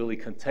that's really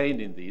contained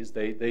in these.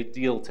 They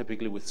deal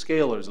typically with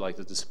scalars like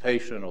the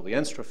dissipation or the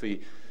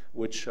entropy,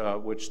 which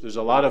there's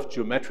a lot of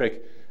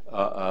geometric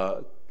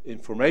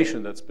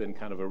information that's been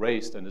kind of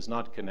erased and is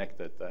not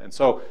connected. And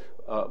so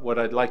what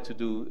I'd like to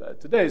do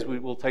today is we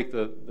will take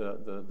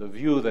the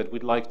view that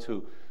we'd like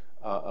to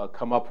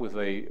come up with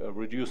a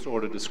reduced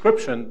order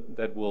description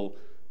that will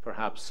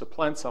perhaps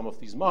supplant some of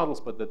these models,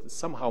 but that is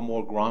somehow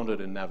more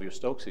grounded in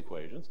Navier-Stokes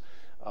equations.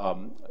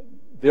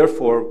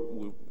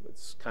 Therefore,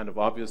 it's kind of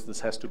obvious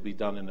this has to be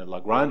done in a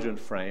Lagrangian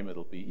frame.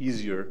 It'll be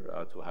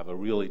easier to have a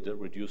really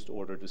reduced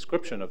order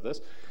description of this.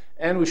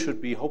 And we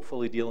should be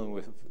hopefully dealing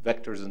with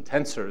vectors and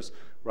tensors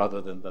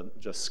rather than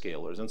just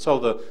scalars. And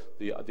so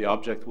the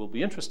object we'll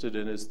be interested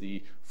in is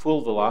the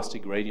full velocity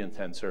gradient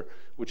tensor,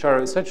 which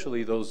are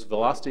essentially those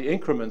velocity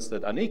increments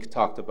that Anik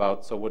talked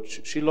about. So what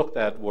she looked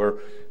at were,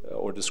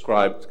 or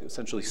described,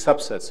 essentially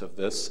subsets of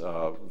this,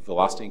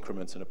 velocity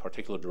increments in a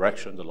particular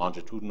direction, the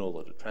longitudinal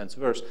or the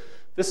transverse.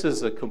 This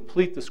is a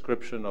complete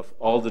description of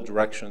all the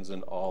directions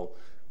in all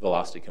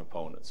velocity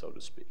components, so to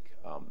speak.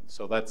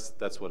 So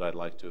that's what I'd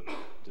like to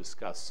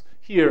discuss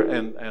here.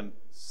 And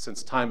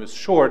since time is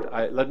short,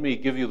 let me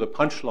give you the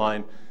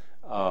punchline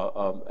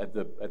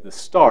at the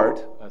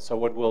start. So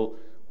what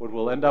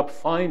we'll end up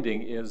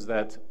finding is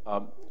that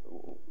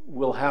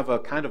we'll have a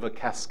kind of a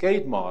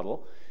cascade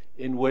model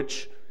in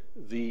which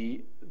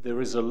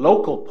there is a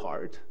local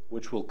part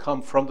which will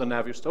come from the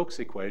Navier-Stokes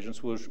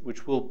equations,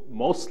 which will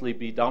mostly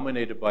be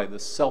dominated by the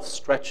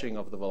self-stretching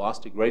of the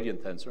velocity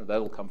gradient tensor, and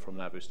that will come from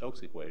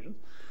Navier-Stokes equations.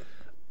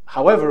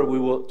 However, we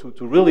will,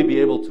 to really be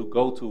able to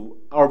go to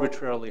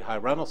arbitrarily high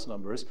Reynolds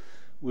numbers,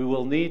 we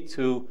will need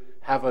to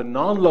have a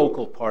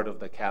non-local part of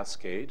the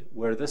cascade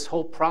where this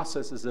whole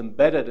process is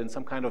embedded in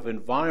some kind of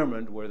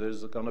environment where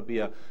there's going to be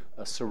a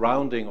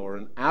surrounding or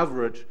an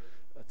average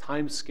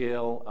time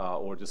scale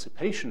or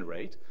dissipation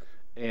rate.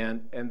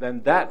 And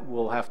then that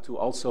will have to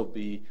also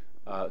be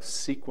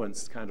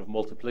sequenced kind of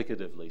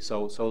multiplicatively.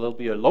 So there'll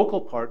be a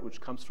local part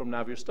which comes from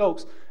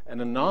Navier-Stokes and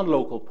a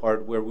non-local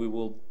part where we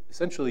will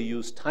essentially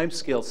use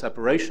timescale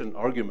separation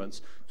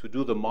arguments to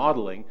do the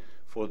modeling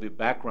for the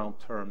background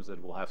terms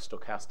that will have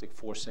stochastic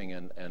forcing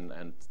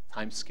and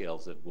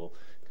timescales that will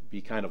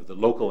be kind of the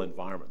local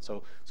environment.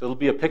 So it'll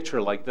be a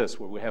picture like this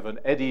where we have an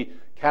eddy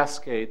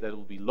cascade that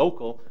will be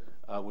local,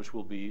 which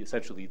will be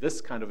essentially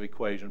this kind of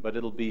equation, but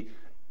it'll be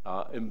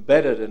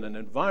embedded in an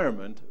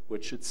environment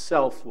which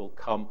itself will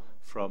come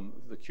from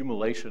the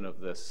accumulation of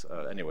this.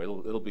 Anyway,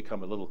 it'll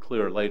become a little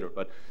clearer later,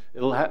 but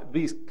it'll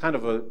be kind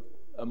of a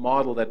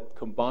model that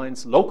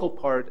combines local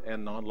part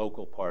and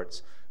non-local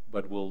parts,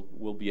 but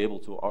will be able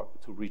to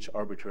reach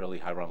arbitrarily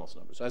high Reynolds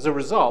numbers. So as a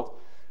result,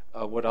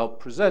 what I'll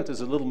present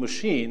is a little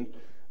machine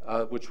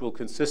which will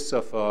consist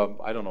of,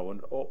 I don't know,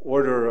 an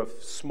order of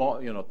small,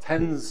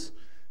 tens,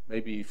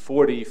 maybe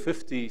 40,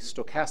 50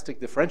 stochastic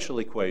differential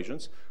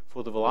equations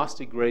for the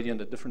velocity gradient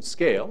at different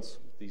scales,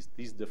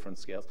 these different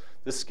scales.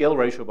 This scale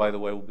ratio, by the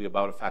way, will be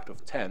about a factor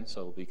of 10,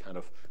 so it'll be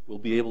we'll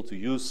be able to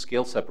use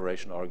scale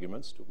separation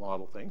arguments to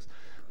model things.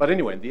 But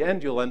anyway, in the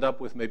end, you'll end up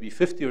with maybe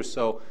 50 or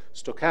so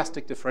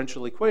stochastic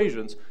differential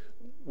equations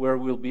where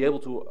we'll be able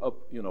to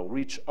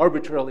reach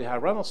arbitrarily high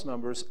Reynolds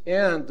numbers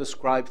and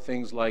describe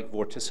things like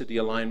vorticity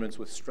alignments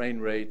with strain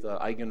rate,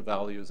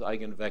 eigenvalues,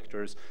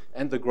 eigenvectors,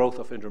 and the growth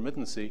of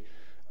intermittency,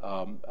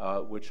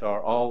 which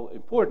are all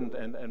important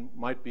and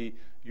might be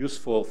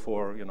useful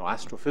for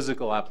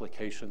astrophysical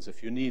applications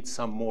if you need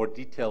some more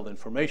detailed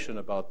information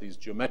about these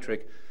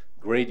geometric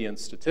gradient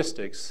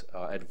statistics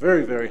at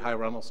very, very high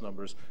Reynolds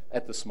numbers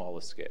at the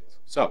smallest scales.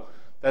 So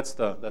that's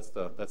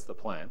the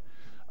plan.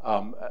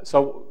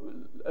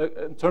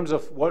 In terms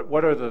of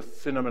what are the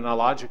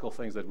phenomenological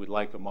things that we'd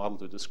like a model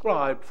to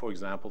describe, for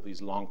example,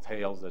 these long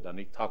tails that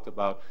Anik talked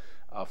about.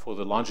 For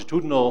the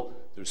longitudinal,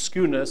 there's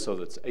skewness, so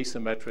that's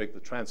asymmetric. The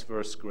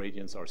transverse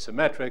gradients are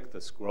symmetric,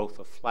 this growth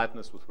of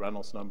flatness with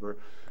Reynolds number.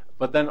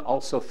 But then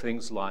also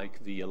things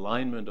like the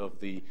alignment of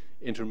the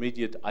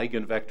intermediate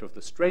eigenvector of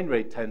the strain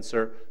rate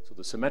tensor, so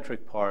the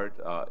symmetric part,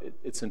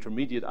 its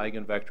intermediate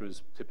eigenvector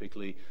is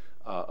typically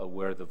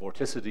where the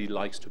vorticity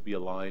likes to be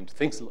aligned.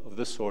 Things of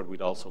this sort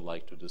we'd also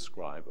like to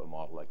describe, a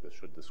model like this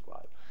should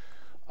describe.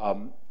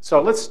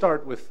 So let's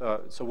start with,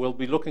 so we'll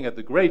be looking at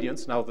the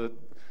gradients. Now the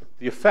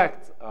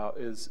effect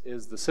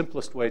is the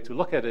simplest way to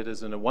look at it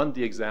is in a 1D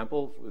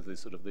example with the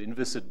sort of the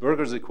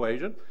inviscid-Burgers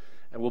equation,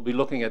 and we'll be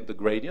looking at the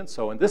gradient.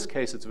 So in this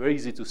case, it's very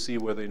easy to see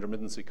where the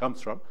intermittency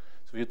comes from.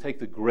 So you take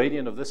the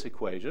gradient of this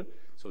equation,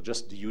 so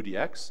just du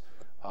dx,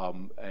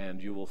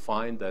 and you will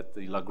find that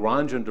the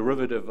Lagrangian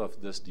derivative of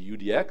this du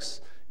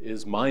dx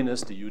is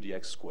minus du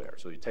dx squared.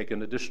 So you take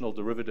an additional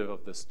derivative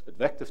of this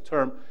advective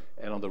term,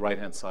 and on the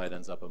right-hand side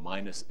ends up a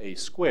minus a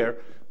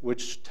squared,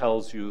 which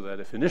tells you that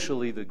if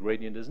initially the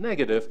gradient is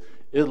negative,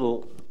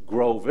 it'll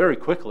grow very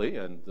quickly,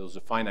 and there's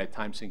a finite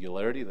time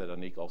singularity that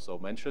Anik also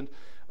mentioned.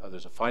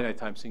 There's a finite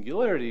time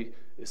singularity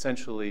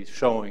essentially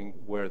showing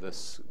where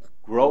this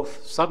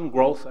growth, sudden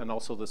growth, and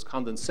also this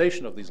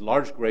condensation of these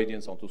large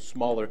gradients onto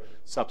smaller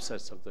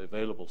subsets of the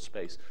available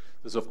space.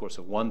 This is, of course,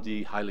 a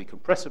 1D highly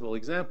compressible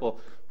example,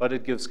 but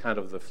it gives kind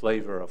of the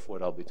flavor of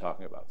what I'll be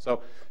talking about.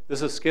 So this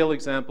is a scale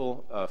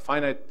example,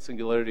 finite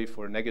singularity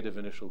for negative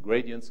initial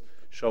gradients,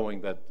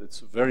 showing that it's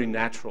very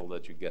natural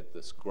that you get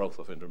this growth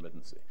of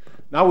intermittency.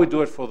 Now we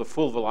do it for the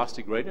full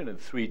velocity gradient in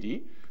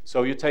 3D.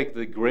 So you take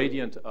the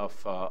gradient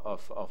of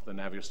the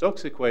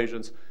Navier-Stokes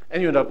equations,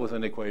 and you end up with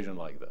an equation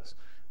like this,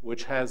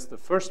 which has the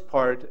first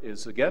part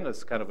is, again,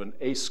 it's kind of an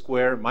a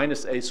square,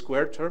 minus a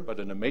squared term,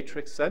 but in a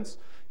matrix sense.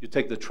 You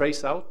take the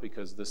trace out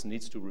because this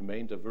needs to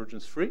remain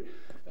divergence-free.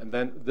 And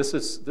then this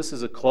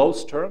is a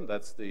closed term.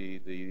 That's the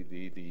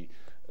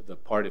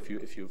part, if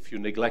you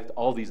neglect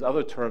all these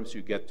other terms,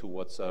 you get to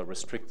what's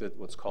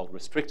called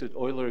restricted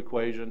Euler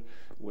equation,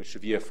 which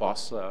V.F.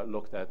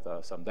 looked at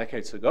some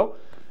decades ago.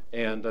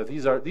 And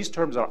these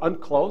terms are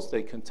unclosed.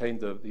 They contain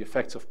the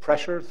effects of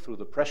pressure through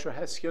the pressure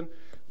Hessian,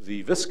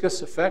 the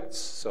viscous effects,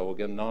 so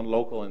again,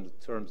 non-local in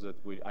the terms that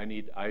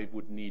I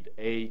would need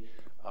A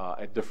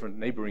at different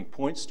neighboring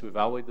points to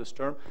evaluate this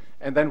term.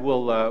 And then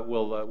we'll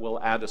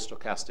add a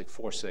stochastic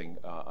forcing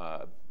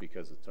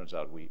because it turns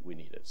out we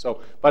need it.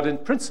 So, but in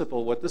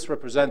principle, what this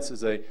represents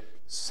is a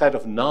set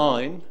of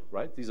 9,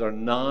 right? These are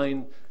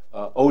 9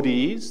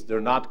 ODEs.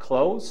 They're not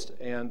closed,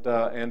 and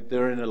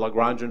they're in a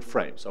Lagrangian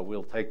frame. So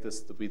we'll take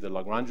this to be the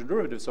Lagrangian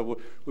derivative. So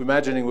we're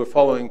imagining we're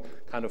following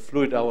kind of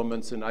fluid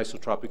elements in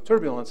isotropic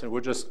turbulence, and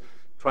we're just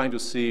trying to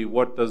see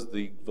what does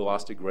the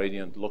velocity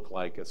gradient look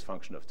like as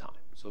function of time.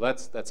 So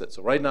that's it.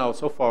 So right now,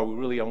 so far, we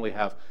really only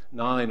have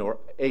 9 or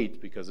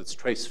 8 because it's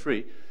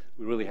trace-free.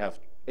 We really have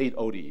 8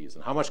 ODEs.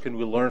 And how much can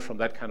we learn from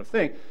that kind of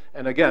thing?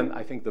 And again,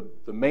 I think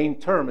the main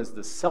term is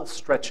the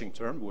self-stretching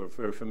term. We're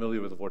very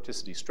familiar with the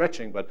vorticity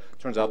stretching, but it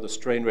turns out the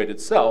strain rate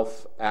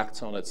itself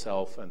acts on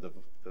itself and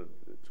to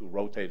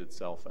rotate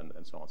itself and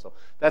so on. So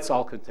that's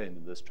all contained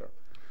in this term.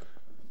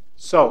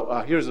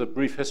 So here's a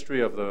brief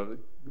history of the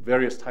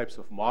various types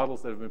of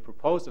models that have been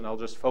proposed, and I'll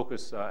just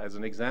focus as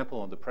an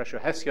example on the pressure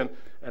Hessian,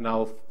 and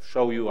I'll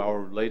show you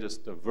our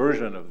latest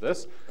version of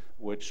this,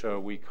 which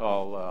we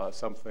call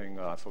something,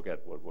 I forget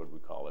what we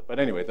call it. But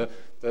anyway,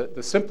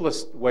 the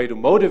simplest way to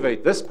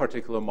motivate this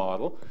particular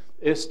model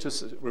is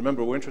to,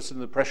 remember, we're interested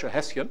in the pressure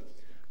Hessian.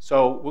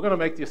 So we're going to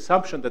make the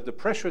assumption that the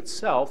pressure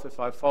itself,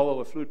 if I follow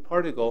a fluid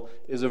particle,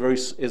 is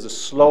a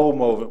slow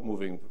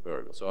moving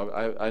variable.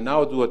 So I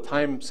now do a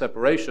time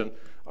separation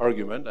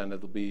argument, and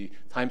it'll be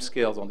time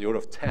scales on the order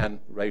of 10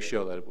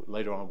 ratio that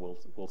later on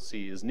we'll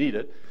see is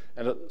needed.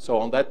 And so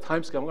on that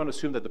time scale, I'm going to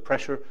assume that the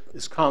pressure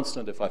is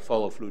constant if I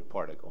follow a fluid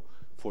particle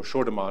for a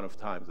short amount of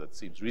time. That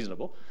seems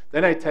reasonable.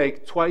 Then I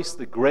take twice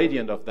the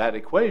gradient of that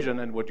equation,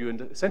 and what you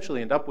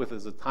essentially end up with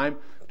is the time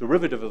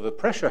derivative of the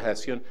pressure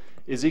Hessian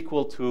is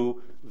equal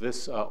to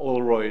this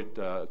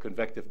Ohlroyd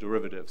convective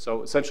derivative.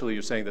 So essentially,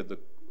 you're saying that the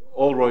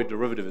Ohlroyd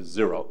derivative is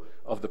 0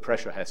 of the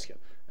pressure Hessian.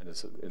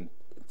 And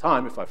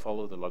time, if I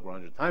follow the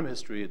Lagrangian time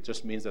history, it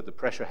just means that the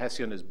pressure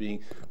Hessian is being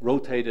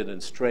rotated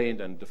and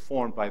strained and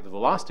deformed by the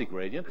velocity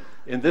gradient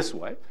in this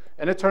way.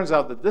 And it turns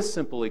out that this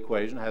simple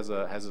equation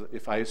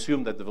if I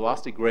assume that the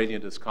velocity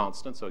gradient is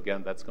constant, so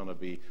again, that's going to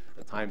be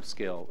a time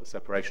scale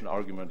separation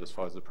argument as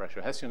far as the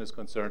pressure Hessian is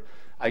concerned,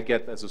 I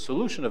get as a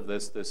solution of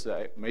this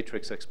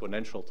matrix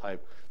exponential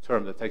type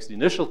term that takes the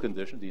initial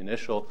condition, the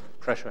initial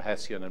pressure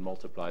Hessian, and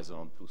multiplies it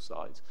on two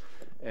sides.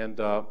 And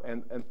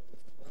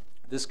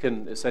this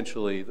can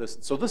essentially,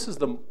 so this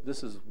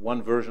is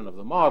one version of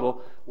the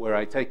model where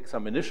I take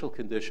some initial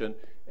condition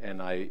and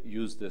I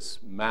use this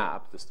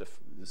map, this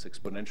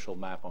exponential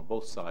map on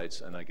both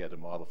sides, and I get a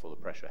model for the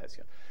pressure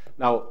Hessian.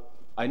 Now,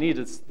 I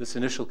needed this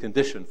initial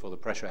condition for the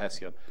pressure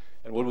Hessian.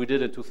 And what we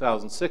did in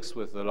 2006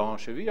 with the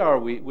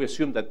Laurent-Cheviard, we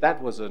assumed that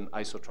that was an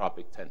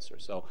isotropic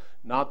tensor. So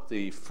not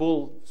the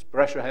full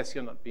pressure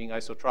Hessian being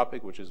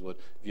isotropic, which is what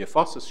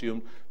Vieux-Fosse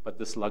assumed, but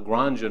this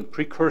Lagrangian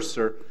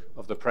precursor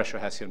of the pressure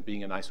Hessian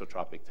being an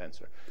isotropic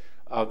tensor.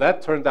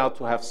 That turned out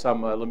to have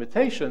some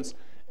limitations.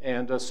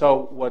 And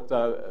so what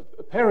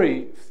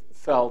Perry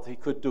felt he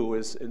could do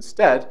is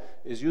instead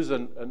use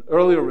an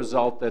earlier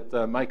result that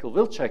Michael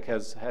Wilczek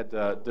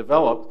had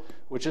developed,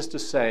 which is to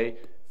say,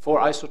 for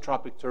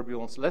isotropic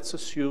turbulence, let's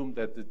assume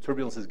that the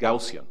turbulence is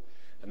Gaussian.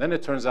 And then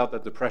it turns out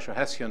that the pressure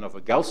Hessian of a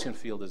Gaussian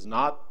field is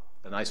not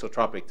an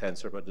isotropic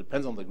tensor, but it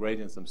depends on the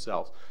gradients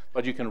themselves.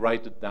 But you can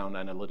write it down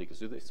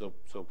analytically. So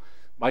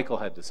Michael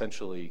had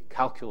essentially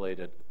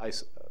calculated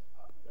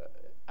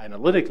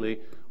analytically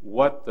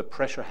what the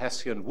pressure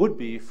Hessian would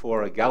be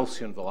for a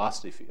Gaussian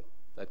velocity field.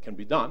 That can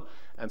be done.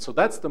 And so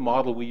that's the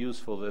model we use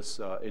for this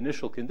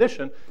initial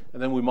condition.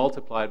 And then we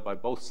multiply it by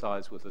both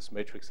sides with this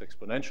matrix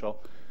exponential.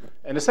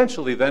 And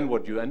essentially then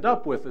what you end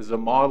up with is a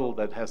model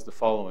that has the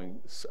following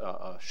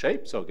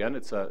shape. So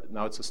again,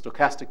 now it's a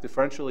stochastic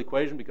differential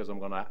equation because I'm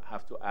going to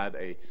have to add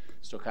a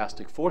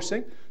stochastic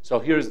forcing. So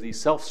here's the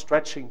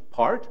self-stretching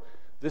part.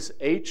 This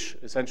H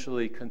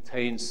essentially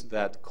contains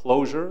that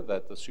closure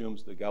that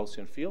assumes the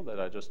Gaussian field that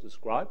I just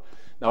described.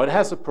 Now it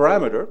has a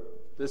parameter.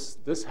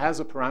 This has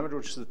a parameter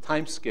which is the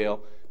time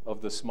scale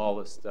of the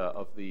smallest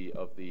of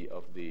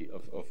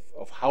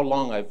how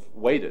long I've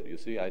waited. You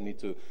see,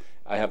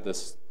 I have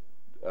this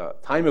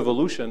time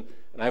evolution,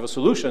 and I have a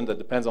solution that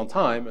depends on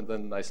time, and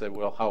then I say,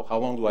 well, how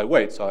long do I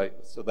wait? So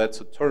that's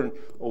a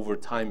turnover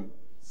time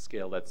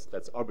scale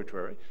that's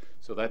arbitrary.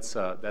 So that's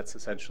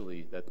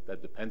essentially,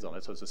 that depends on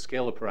it. So it's a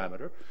scalar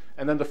parameter.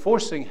 And then the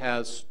forcing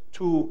has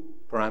two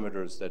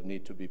parameters that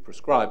need to be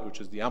prescribed,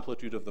 which is the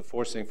amplitude of the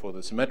forcing for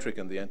the symmetric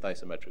and the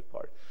anti-symmetric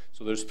part.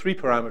 So there's three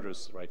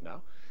parameters right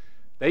now.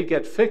 They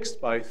get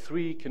fixed by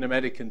three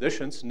kinematic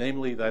conditions,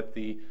 namely that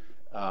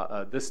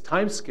this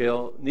time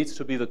scale needs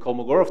to be the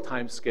Kolmogorov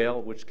time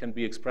scale, which can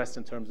be expressed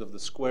in terms of the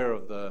square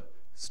of the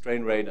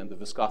strain rate and the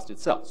viscosity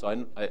itself.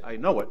 So I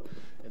know it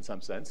in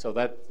some sense, so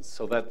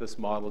that this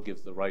model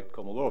gives the right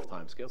Kolmogorov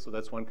time scale. So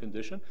that's one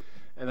condition.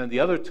 And then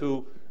the other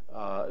two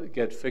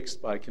get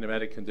fixed by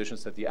kinematic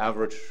conditions that the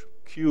average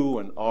Q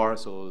and R,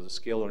 so the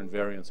scalar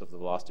invariance of the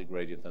velocity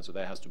gradient, and so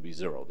that has to be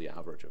zero, the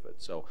average of it.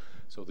 So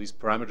these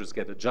parameters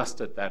get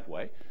adjusted that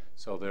way.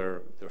 So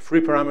they're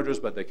free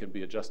parameters, but they can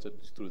be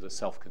adjusted through the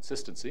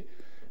self-consistency.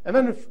 And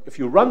then if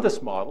you run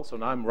this model, so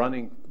now I'm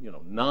running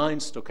 9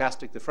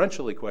 stochastic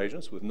differential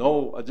equations with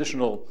no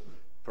additional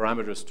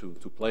parameters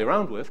to play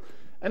around with,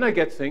 and I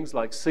get things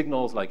like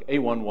signals like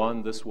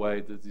A11 this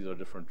way. These are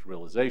different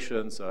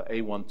realizations.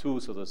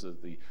 A12, so this is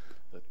the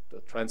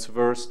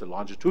transverse, the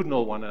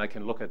longitudinal one, and I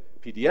can look at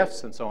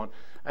PDFs and so on.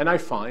 And I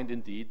find,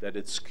 indeed, that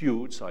it's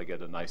skewed, so I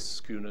get a nice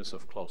skewness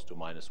of close to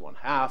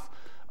 -1/2.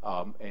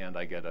 And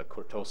I get a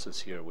kurtosis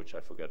here, which I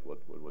forget what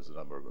was the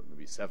number,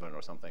 maybe 7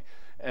 or something.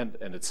 And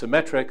it's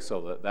symmetric,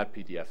 so that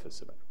PDF is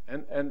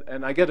symmetric.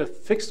 And I get a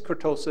fixed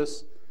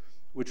kurtosis,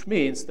 which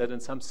means that in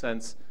some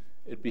sense,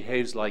 it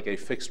behaves like a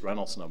fixed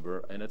Reynolds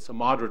number, and it's a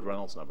moderate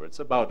Reynolds number. It's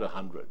about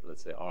 100,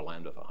 let's say R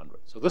lambda of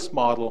 100. So this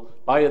model,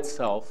 by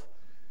itself,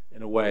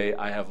 in a way,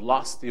 I have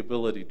lost the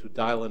ability to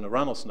dial in a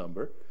Reynolds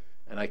number,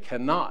 and I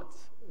cannot,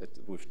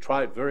 we've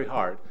tried very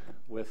hard,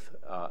 with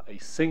a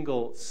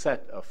single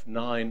set of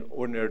 9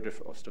 ordinary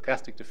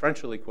stochastic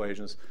differential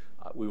equations,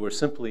 we were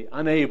simply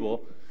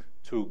unable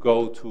to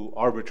go to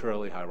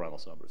arbitrarily high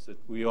Reynolds numbers.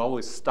 We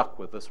always stuck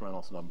with this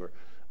Reynolds number.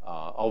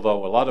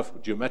 Although a lot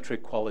of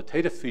geometric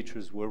qualitative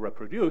features were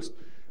reproduced,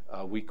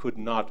 we could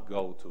not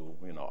go to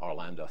R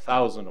lambda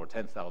 1,000 or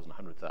 10,000,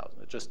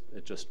 100,000.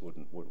 It just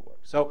wouldn't work.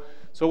 So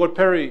what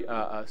Perry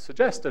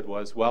suggested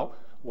was, well,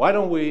 why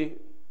don't we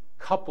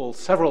couple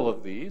several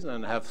of these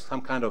and have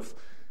some kind of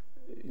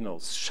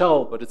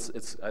shell, but it's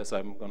as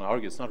I'm going to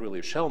argue, it's not really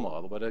a shell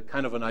model, but a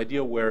kind of an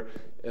idea where,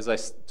 as I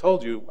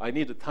told you, I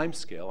need a time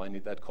scale. I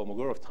need that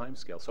Kolmogorov time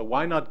scale. So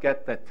why not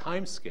get that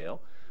time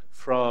scale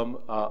from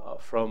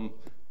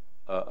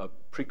a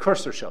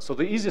precursor shell? So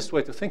the easiest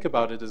way to think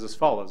about it is as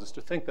follows, is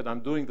to think that I'm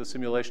doing the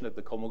simulation at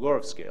the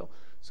Kolmogorov scale.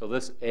 So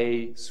this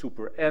A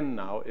super n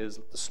now is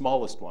the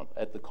smallest one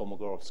at the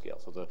Kolmogorov scale.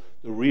 So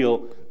the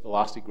real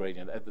velocity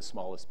gradient at the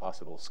smallest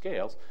possible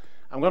scales.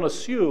 I'm going to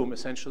assume,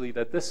 essentially,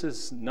 that this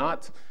is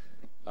not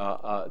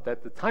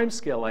that the time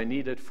scale I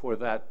needed for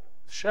that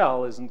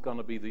shell isn't going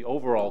to be the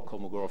overall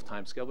Kolmogorov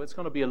time scale, but it's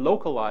going to be a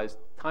localized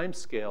time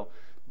scale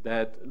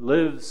that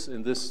lives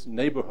in this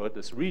neighborhood,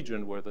 this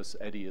region where this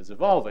eddy is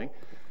evolving.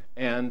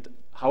 And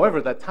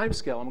however, that time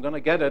scale, I'm going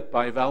to get it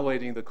by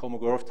evaluating the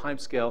Kolmogorov time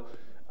scale,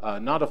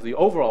 not of the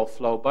overall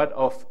flow, but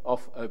of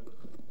a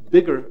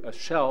bigger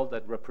shell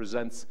that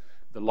represents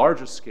the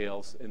larger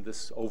scales in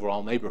this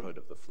overall neighborhood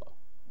of the flow.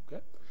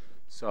 Okay,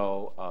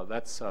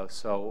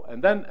 so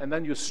and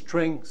then you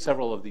string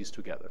several of these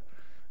together.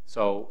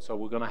 So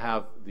we're going to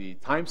have the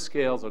time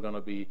scales are going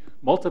to be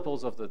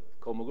multiples of the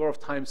Kolmogorov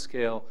time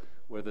scale,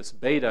 where this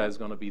beta is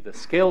going to be the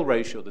scale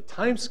ratio, the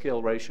time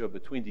scale ratio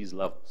between these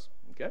levels.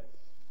 Okay.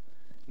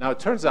 Now it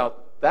turns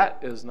out that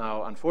is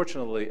now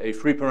unfortunately a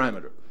free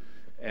parameter.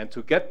 And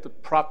to get the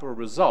proper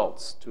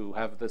results, to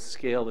have this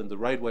scale in the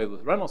right way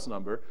with Reynolds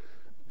number,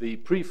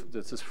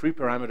 this free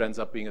parameter ends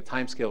up being a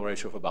time scale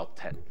ratio of about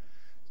 10.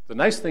 The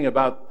nice thing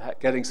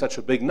about getting such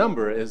a big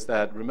number is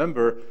that,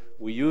 remember,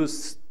 we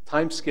use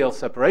time scale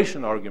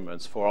separation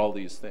arguments for all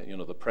these things, you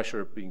know, the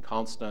pressure being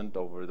constant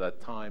over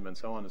that time and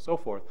so on and so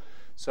forth.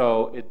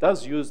 So it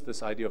does use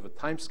this idea of a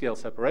time scale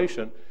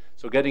separation.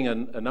 So getting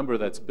a number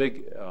that's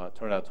big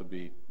turned out to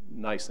be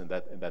nice in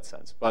that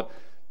sense. But,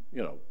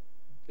 you know,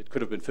 it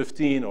could have been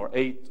 15 or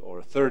 8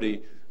 or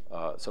 30,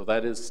 so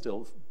that is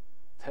still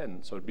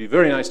 10. So it'd be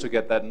very nice to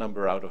get that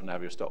number out of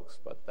Navier-Stokes,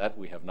 but that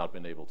we have not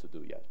been able to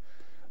do yet.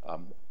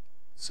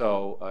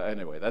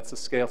 Anyway, that's a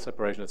scale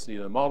separation that's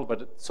needed in the model,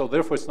 but so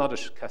therefore it's not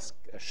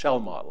a shell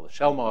model.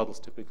 Shell models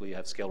typically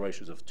have scale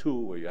ratios of 2,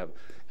 where you have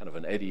kind of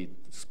an eddy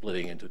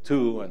splitting into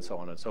 2 and so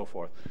on and so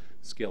forth,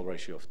 scale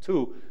ratio of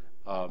 2.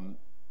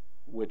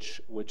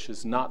 Which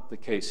is not the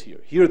case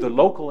here. Here, the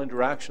local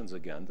interactions,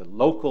 again, the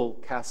local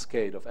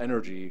cascade of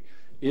energy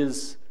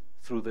is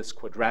through this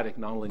quadratic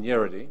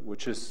nonlinearity,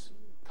 which is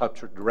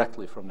captured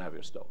directly from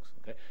Navier-Stokes.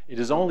 Okay? It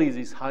is only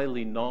these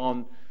highly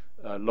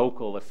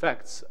non-local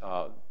effects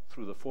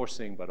through the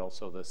forcing, but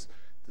also this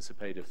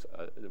dissipative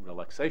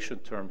relaxation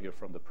term here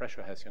from the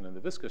pressure Hessian and the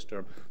viscous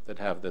term that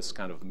have this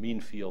kind of mean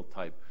field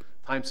type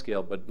time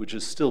scale, but which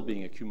is still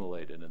being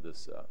accumulated in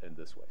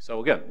this way.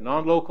 So again,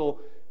 non-local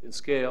in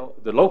scale,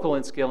 the local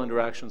in scale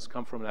interactions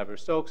come from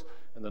Navier-Stokes,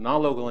 and the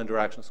non-local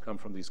interactions come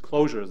from these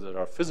closures that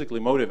are physically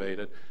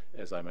motivated,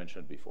 as I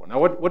mentioned before. Now,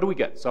 what do we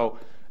get? So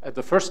at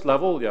the first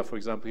level, yeah, for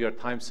example, here,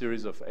 time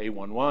series of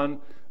A11.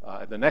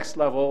 At the next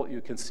level,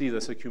 you can see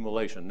this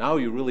accumulation. Now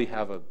you really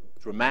have a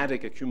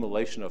dramatic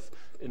accumulation of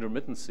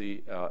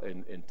intermittency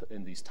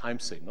in these time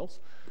signals.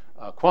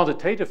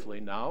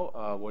 Quantitatively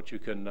now, what you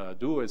can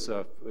do is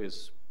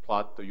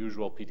plot the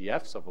usual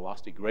PDFs of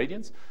velocity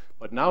gradients,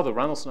 but now the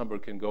Reynolds number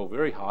can go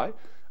very high.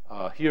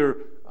 Here,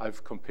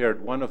 I've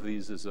compared one of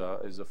these is a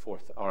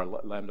R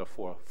lambda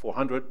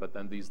 400, but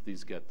then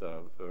these get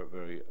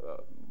very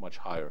much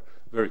higher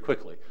very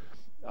quickly.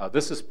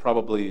 This is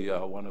probably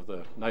one of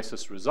the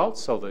nicest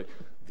results. So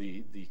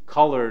the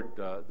colored,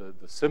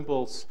 the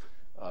symbols,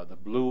 the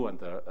blue and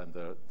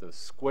the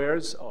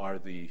squares are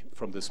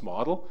from this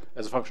model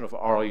as a function of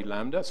RE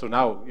lambda. So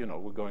now, you know,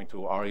 we're going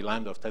to RE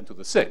lambda of 10 to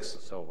the 6.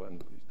 So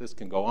and this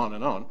can go on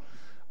and on.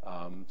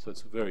 So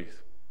it's very,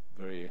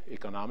 very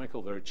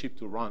economical, very cheap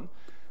to run.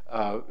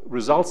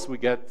 Results we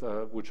get,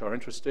 which are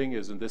interesting,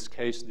 is in this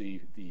case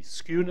the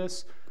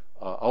skewness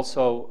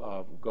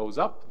also goes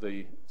up.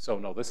 So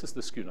no, this is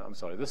the skewness. I'm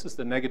sorry. This is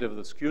the negative of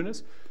the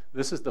skewness.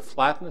 This is the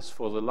flatness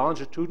for the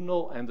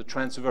longitudinal and the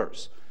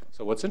transverse.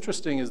 So what's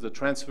interesting is the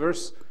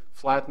transverse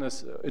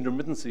flatness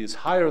intermittency is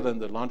higher than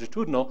the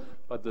longitudinal,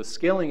 but the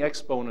scaling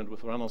exponent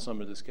with Reynolds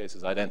number in this case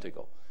is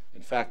identical.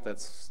 In fact,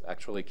 that's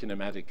actually a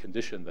kinematic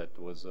condition that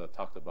was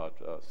talked about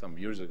some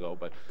years ago,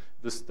 but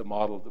the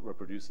model that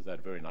reproduces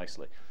that very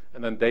nicely.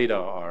 And then data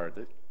are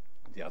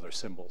the other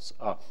symbols.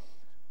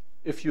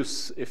 If you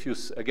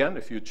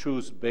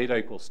choose beta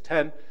equals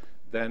 10,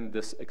 then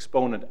this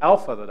exponent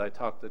alpha that I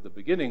talked at the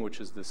beginning, which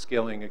is the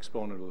scaling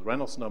exponent with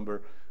Reynolds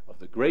number of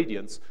the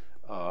gradients,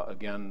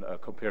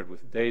 compared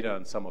with data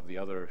and some of the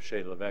other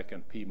Shea-Levesque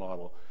and P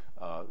model.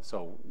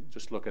 So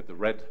just look at the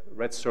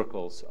red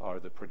circles are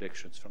the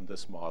predictions from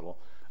this model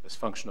as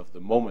function of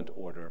the moment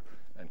order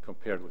and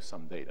compared with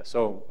some data.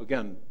 So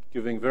again,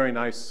 giving very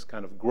nice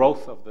kind of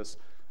growth of this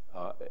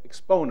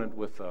exponent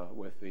with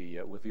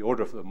the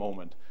order of the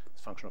moment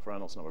as function of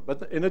Reynolds number.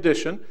 But in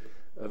addition,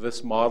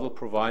 this model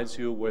provides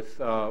you with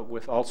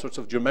all sorts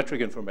of geometric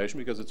information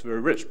because it's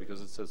very rich,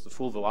 because it says the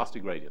full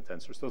velocity gradient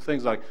tensor. So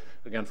things like,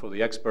 again, for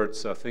the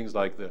experts, things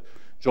like the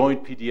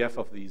joint PDF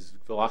of these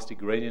velocity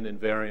gradient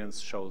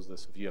invariants shows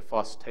this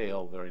VFS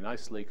tail very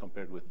nicely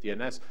compared with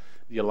DNS.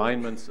 The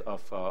alignments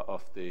of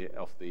the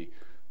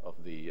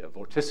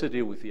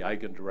vorticity with the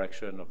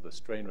eigendirection of the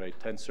strain rate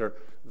tensor,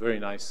 very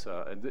nice.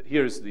 And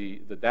here's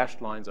the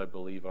dashed lines, I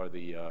believe, are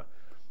the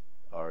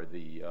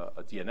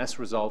DNS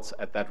results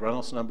at that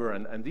Reynolds number,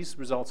 and these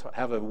results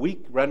have a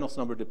weak Reynolds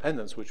number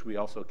dependence, which we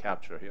also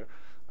capture here.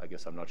 I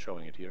guess I'm not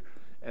showing it here.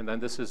 And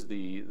then this is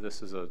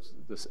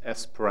this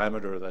S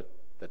parameter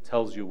that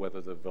tells you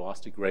whether the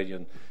velocity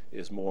gradient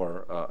is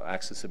more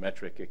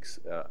axisymmetric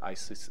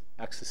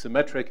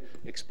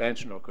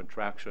expansion or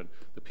contraction.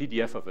 The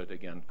PDF of it,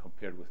 again,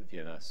 compared with the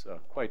DNS,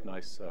 quite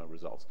nice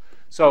results.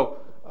 So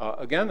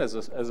again, as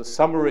a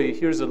summary,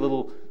 here's a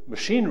little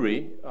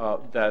machinery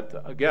that,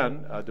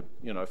 again,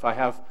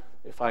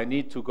 if I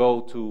need to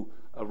go to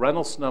a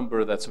Reynolds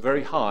number that's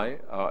very high,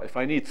 if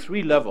I need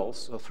 3 levels,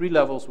 so 3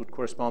 levels would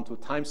correspond to a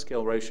time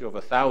scale ratio of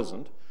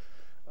 1,000,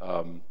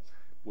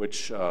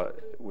 which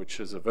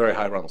is a very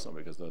high Reynolds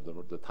number because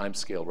the time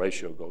scale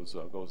ratio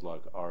goes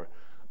like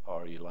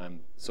RE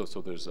lambda. So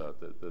there's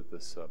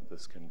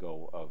this can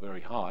go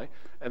very high,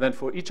 and then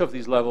for each of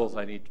these levels,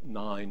 I need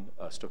 9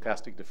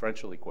 stochastic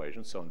differential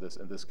equations. So in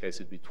this case,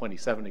 it'd be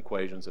 27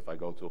 equations. If I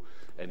go to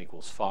n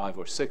equals 5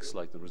 or 6,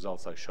 like the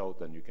results I showed,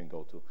 then you can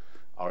go to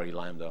RE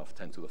lambda of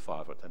 10 to the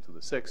 5 or 10 to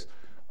the 6,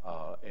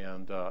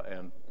 and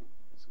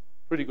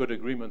pretty good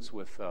agreements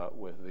with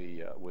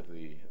the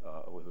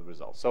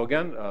results. So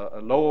again, a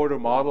low-order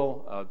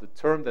model. The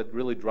term that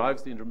really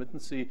drives the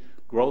intermittency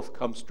growth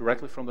comes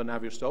directly from the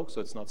Navier-Stokes,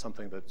 so it's not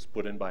something that's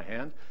put in by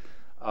hand.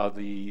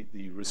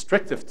 The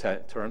restrictive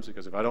terms,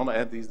 because if I don't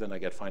add these, then I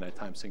get finite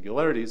time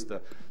singularities.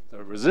 The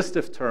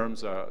resistive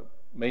terms are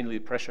mainly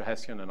pressure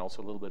Hessian and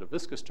also a little bit of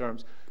viscous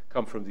terms,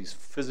 come from these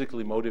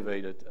physically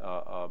motivated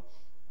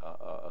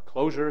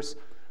closures.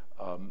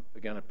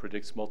 Again, it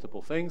predicts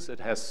multiple things. It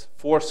has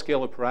 4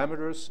 scalar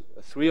parameters.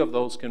 3 of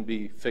those can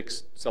be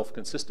fixed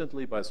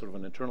self-consistently by sort of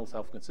an internal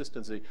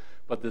self-consistency,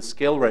 but the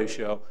scale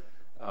ratio,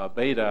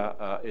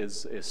 beta,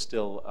 is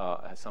still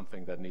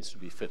something that needs to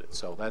be fitted.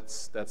 So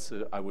that's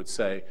I would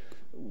say,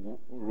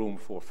 room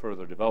for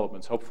further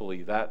developments.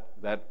 Hopefully,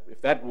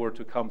 if that were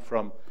to come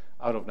from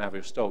out of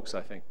Navier-Stokes,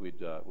 I think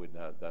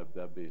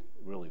that'd be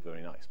really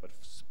very nice. But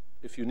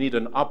if you need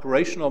an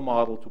operational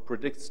model to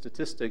predict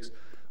statistics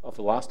of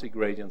velocity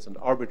gradients and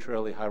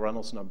arbitrarily high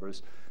Reynolds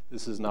numbers,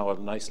 this is now a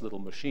nice little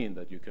machine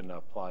that you can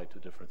apply to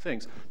different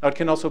things. Now, it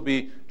can also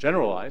be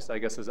generalized, I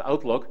guess, as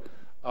outlook.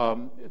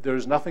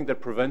 There's nothing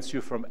that prevents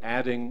you from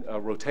adding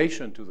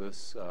rotation to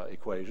this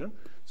equation.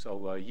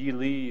 So Yi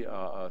Li,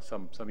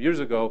 some years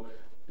ago,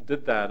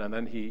 did that, and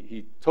then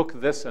he took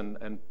this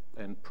and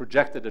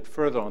projected it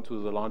further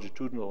onto the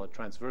longitudinal and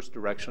transverse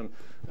direction,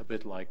 a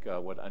bit like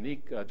what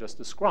Anik just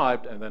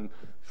described, and then,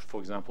 for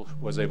example,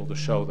 was able to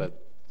show that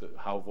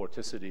how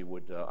vorticity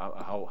would,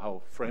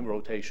 how frame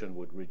rotation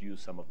would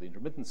reduce some of the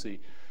intermittency.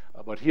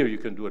 But here you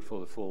can do it for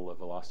the full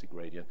velocity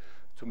gradient.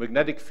 To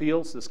magnetic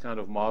fields, this kind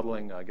of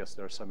modeling, I guess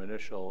there are some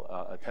initial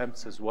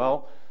attempts as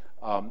well.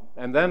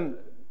 And then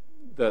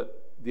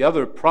the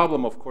other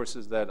problem, of course,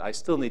 is that I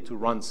still need to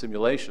run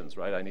simulations,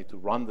 right? I need to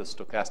run the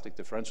stochastic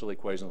differential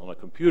equations on a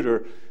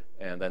computer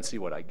and then see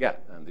what I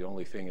get. And the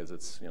only thing is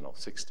it's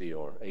 60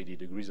 or 80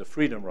 degrees of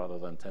freedom rather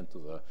than 10 to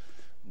the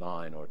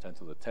 9 or 10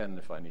 to the 10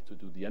 if I need to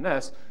do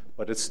DNS.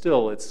 But it's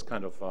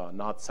kind of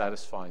not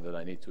satisfying that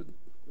I need to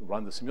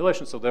run the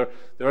simulation. So there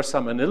are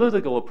some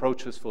analytical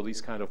approaches for these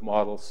kind of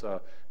models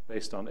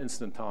based on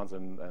instantons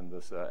and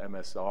this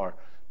MSR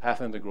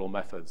path integral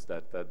methods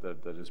that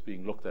is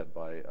being looked at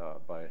by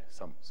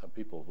some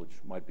people, which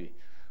might be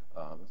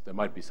there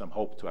might be some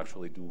hope to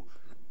actually do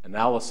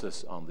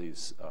analysis on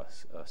these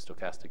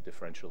stochastic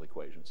differential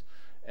equations.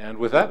 And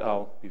with that,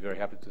 I'll be very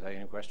happy to take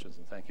any questions,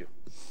 and thank you.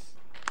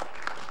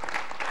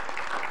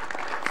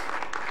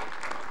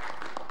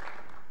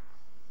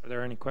 Are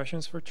there any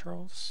questions for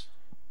Charles?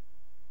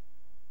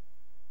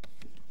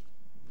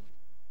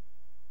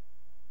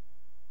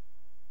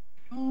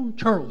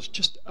 Charles,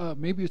 just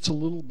maybe it's a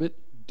little bit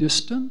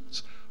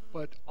distant,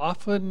 but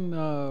often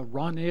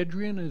Ron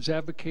Adrian has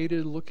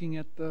advocated looking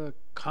at the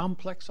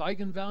complex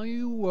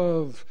eigenvalue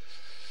of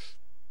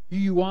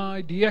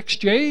EUI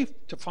dxj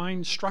to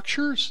find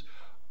structures.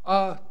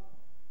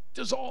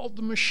 Does all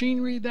the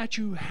machinery that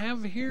you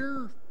have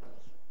here,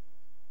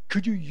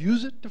 could you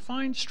use it to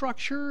find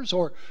structures?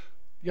 Or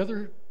the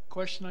other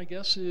question, I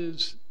guess,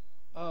 is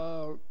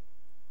Ron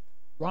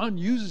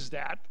uses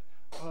that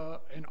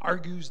and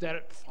argues that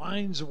it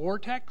finds a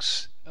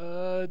vortex.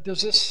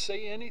 Does this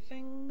say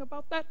anything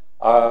about that?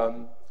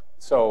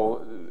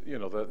 So,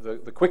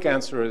 the quick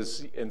answer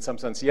is, in some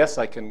sense, yes.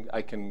 I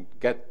can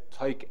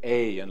take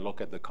A and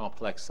look at the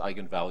complex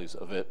eigenvalues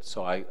of it.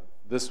 So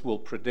this will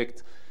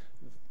predict,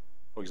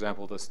 for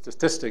example, the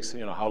statistics.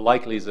 How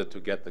likely is it to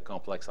get the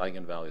complex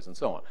eigenvalues and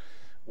so on.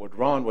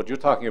 What you're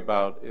talking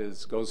about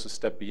goes a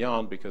step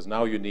beyond, because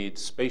now you need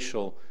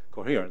spatial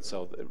coherence.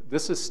 So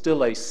this is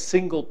still a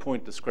single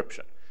point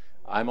description.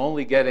 I'm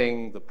only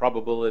getting the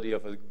probability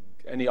of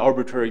any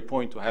arbitrary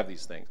point to have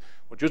these things.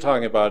 What you're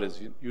talking about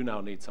is you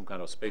now need some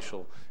kind of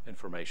spatial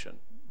information,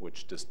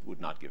 which this would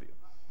not give you.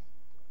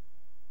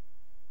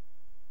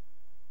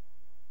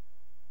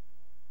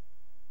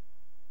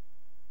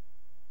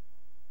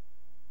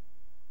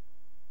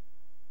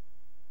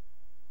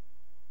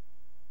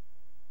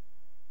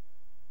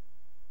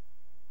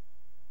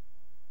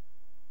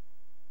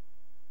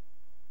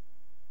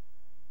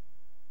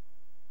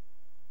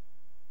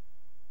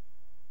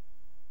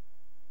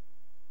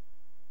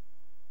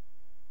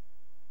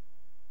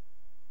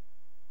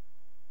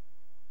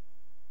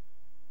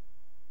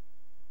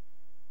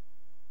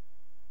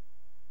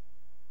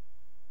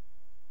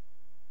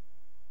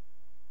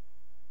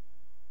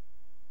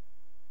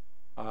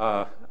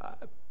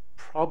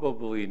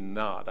 Probably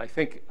not. I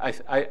think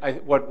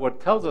what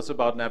tells us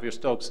about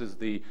Navier-Stokes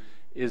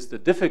is the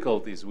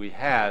difficulties we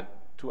had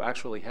to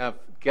actually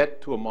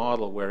get to a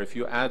model where if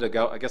you add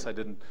I guess I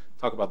didn't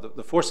talk about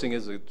the forcing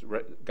is a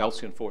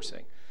Gaussian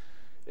forcing,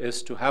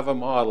 is to have a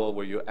model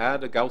where you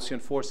add a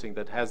Gaussian forcing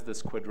that has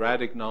this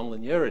quadratic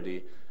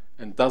nonlinearity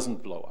and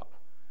doesn't blow up.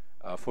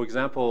 For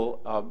example,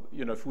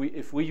 you know,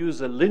 if we use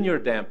a linear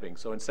damping,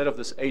 so instead of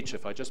this h,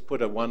 if I just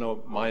put a 1 or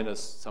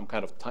minus some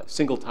kind of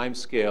single time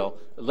scale,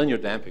 a linear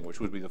damping, which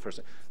would be the first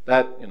thing,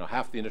 that, you know,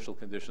 half the initial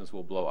conditions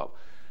will blow up.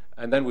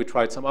 And then we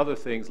tried some other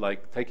things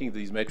like taking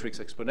these matrix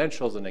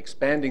exponentials and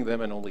expanding them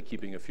and only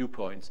keeping a few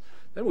points.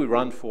 Then we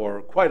run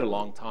for quite a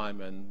long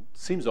time and it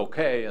seems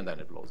okay, and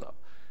then it blows up.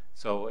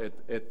 So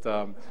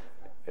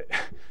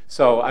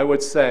so I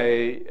would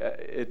say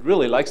it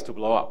really likes to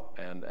blow up,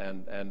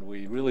 and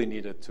we really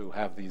needed to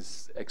have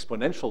these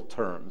exponential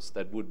terms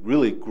that would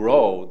really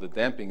grow. The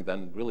damping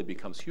then really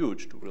becomes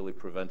huge to really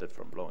prevent it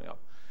from blowing up.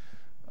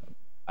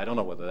 I don't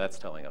know whether that's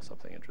telling us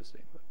something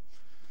interesting. But.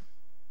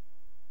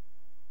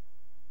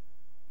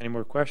 Any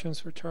more questions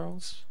for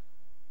Charles?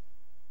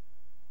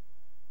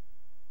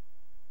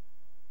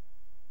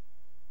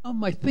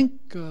 I think,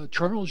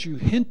 Charles, you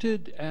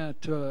hinted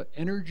at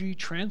energy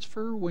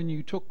transfer when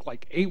you took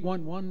like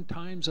 811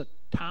 times a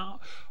tau.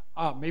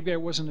 Maybe I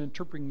wasn't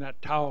interpreting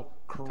that tau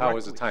correctly. Tau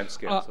is a time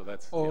scale, so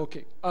that's... Oh, yeah.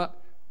 okay.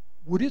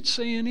 Would it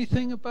say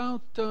anything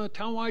about tau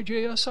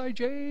ij, sij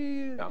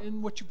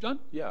in what you've done?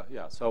 Yeah,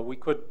 yeah. So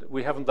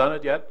we haven't done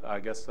it yet. I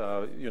guess,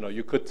 you know,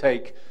 you could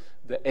take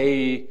the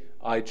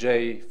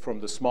aij from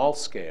the small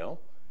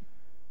scale.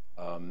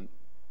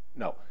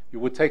 No. You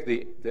would take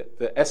the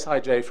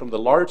Sij from the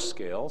large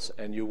scales,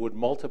 and you would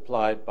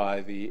multiply it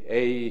by the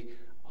Aij,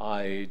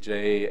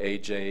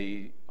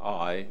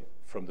 Aj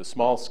from the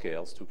small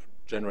scales to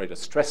generate a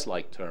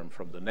stress-like term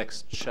from the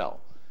next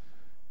shell.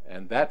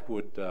 And that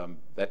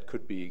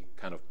could be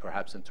kind of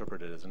perhaps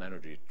interpreted as an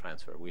energy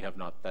transfer. We have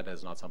not, that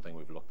is not something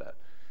we've looked at,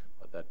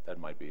 but that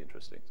might be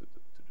interesting to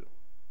do.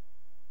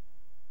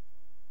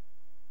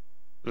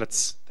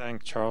 Let's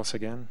thank Charles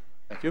again.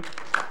 Thank you.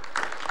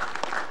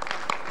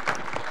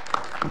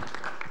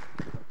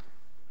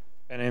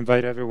 And I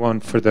invite everyone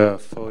for the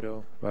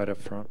photo right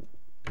up front.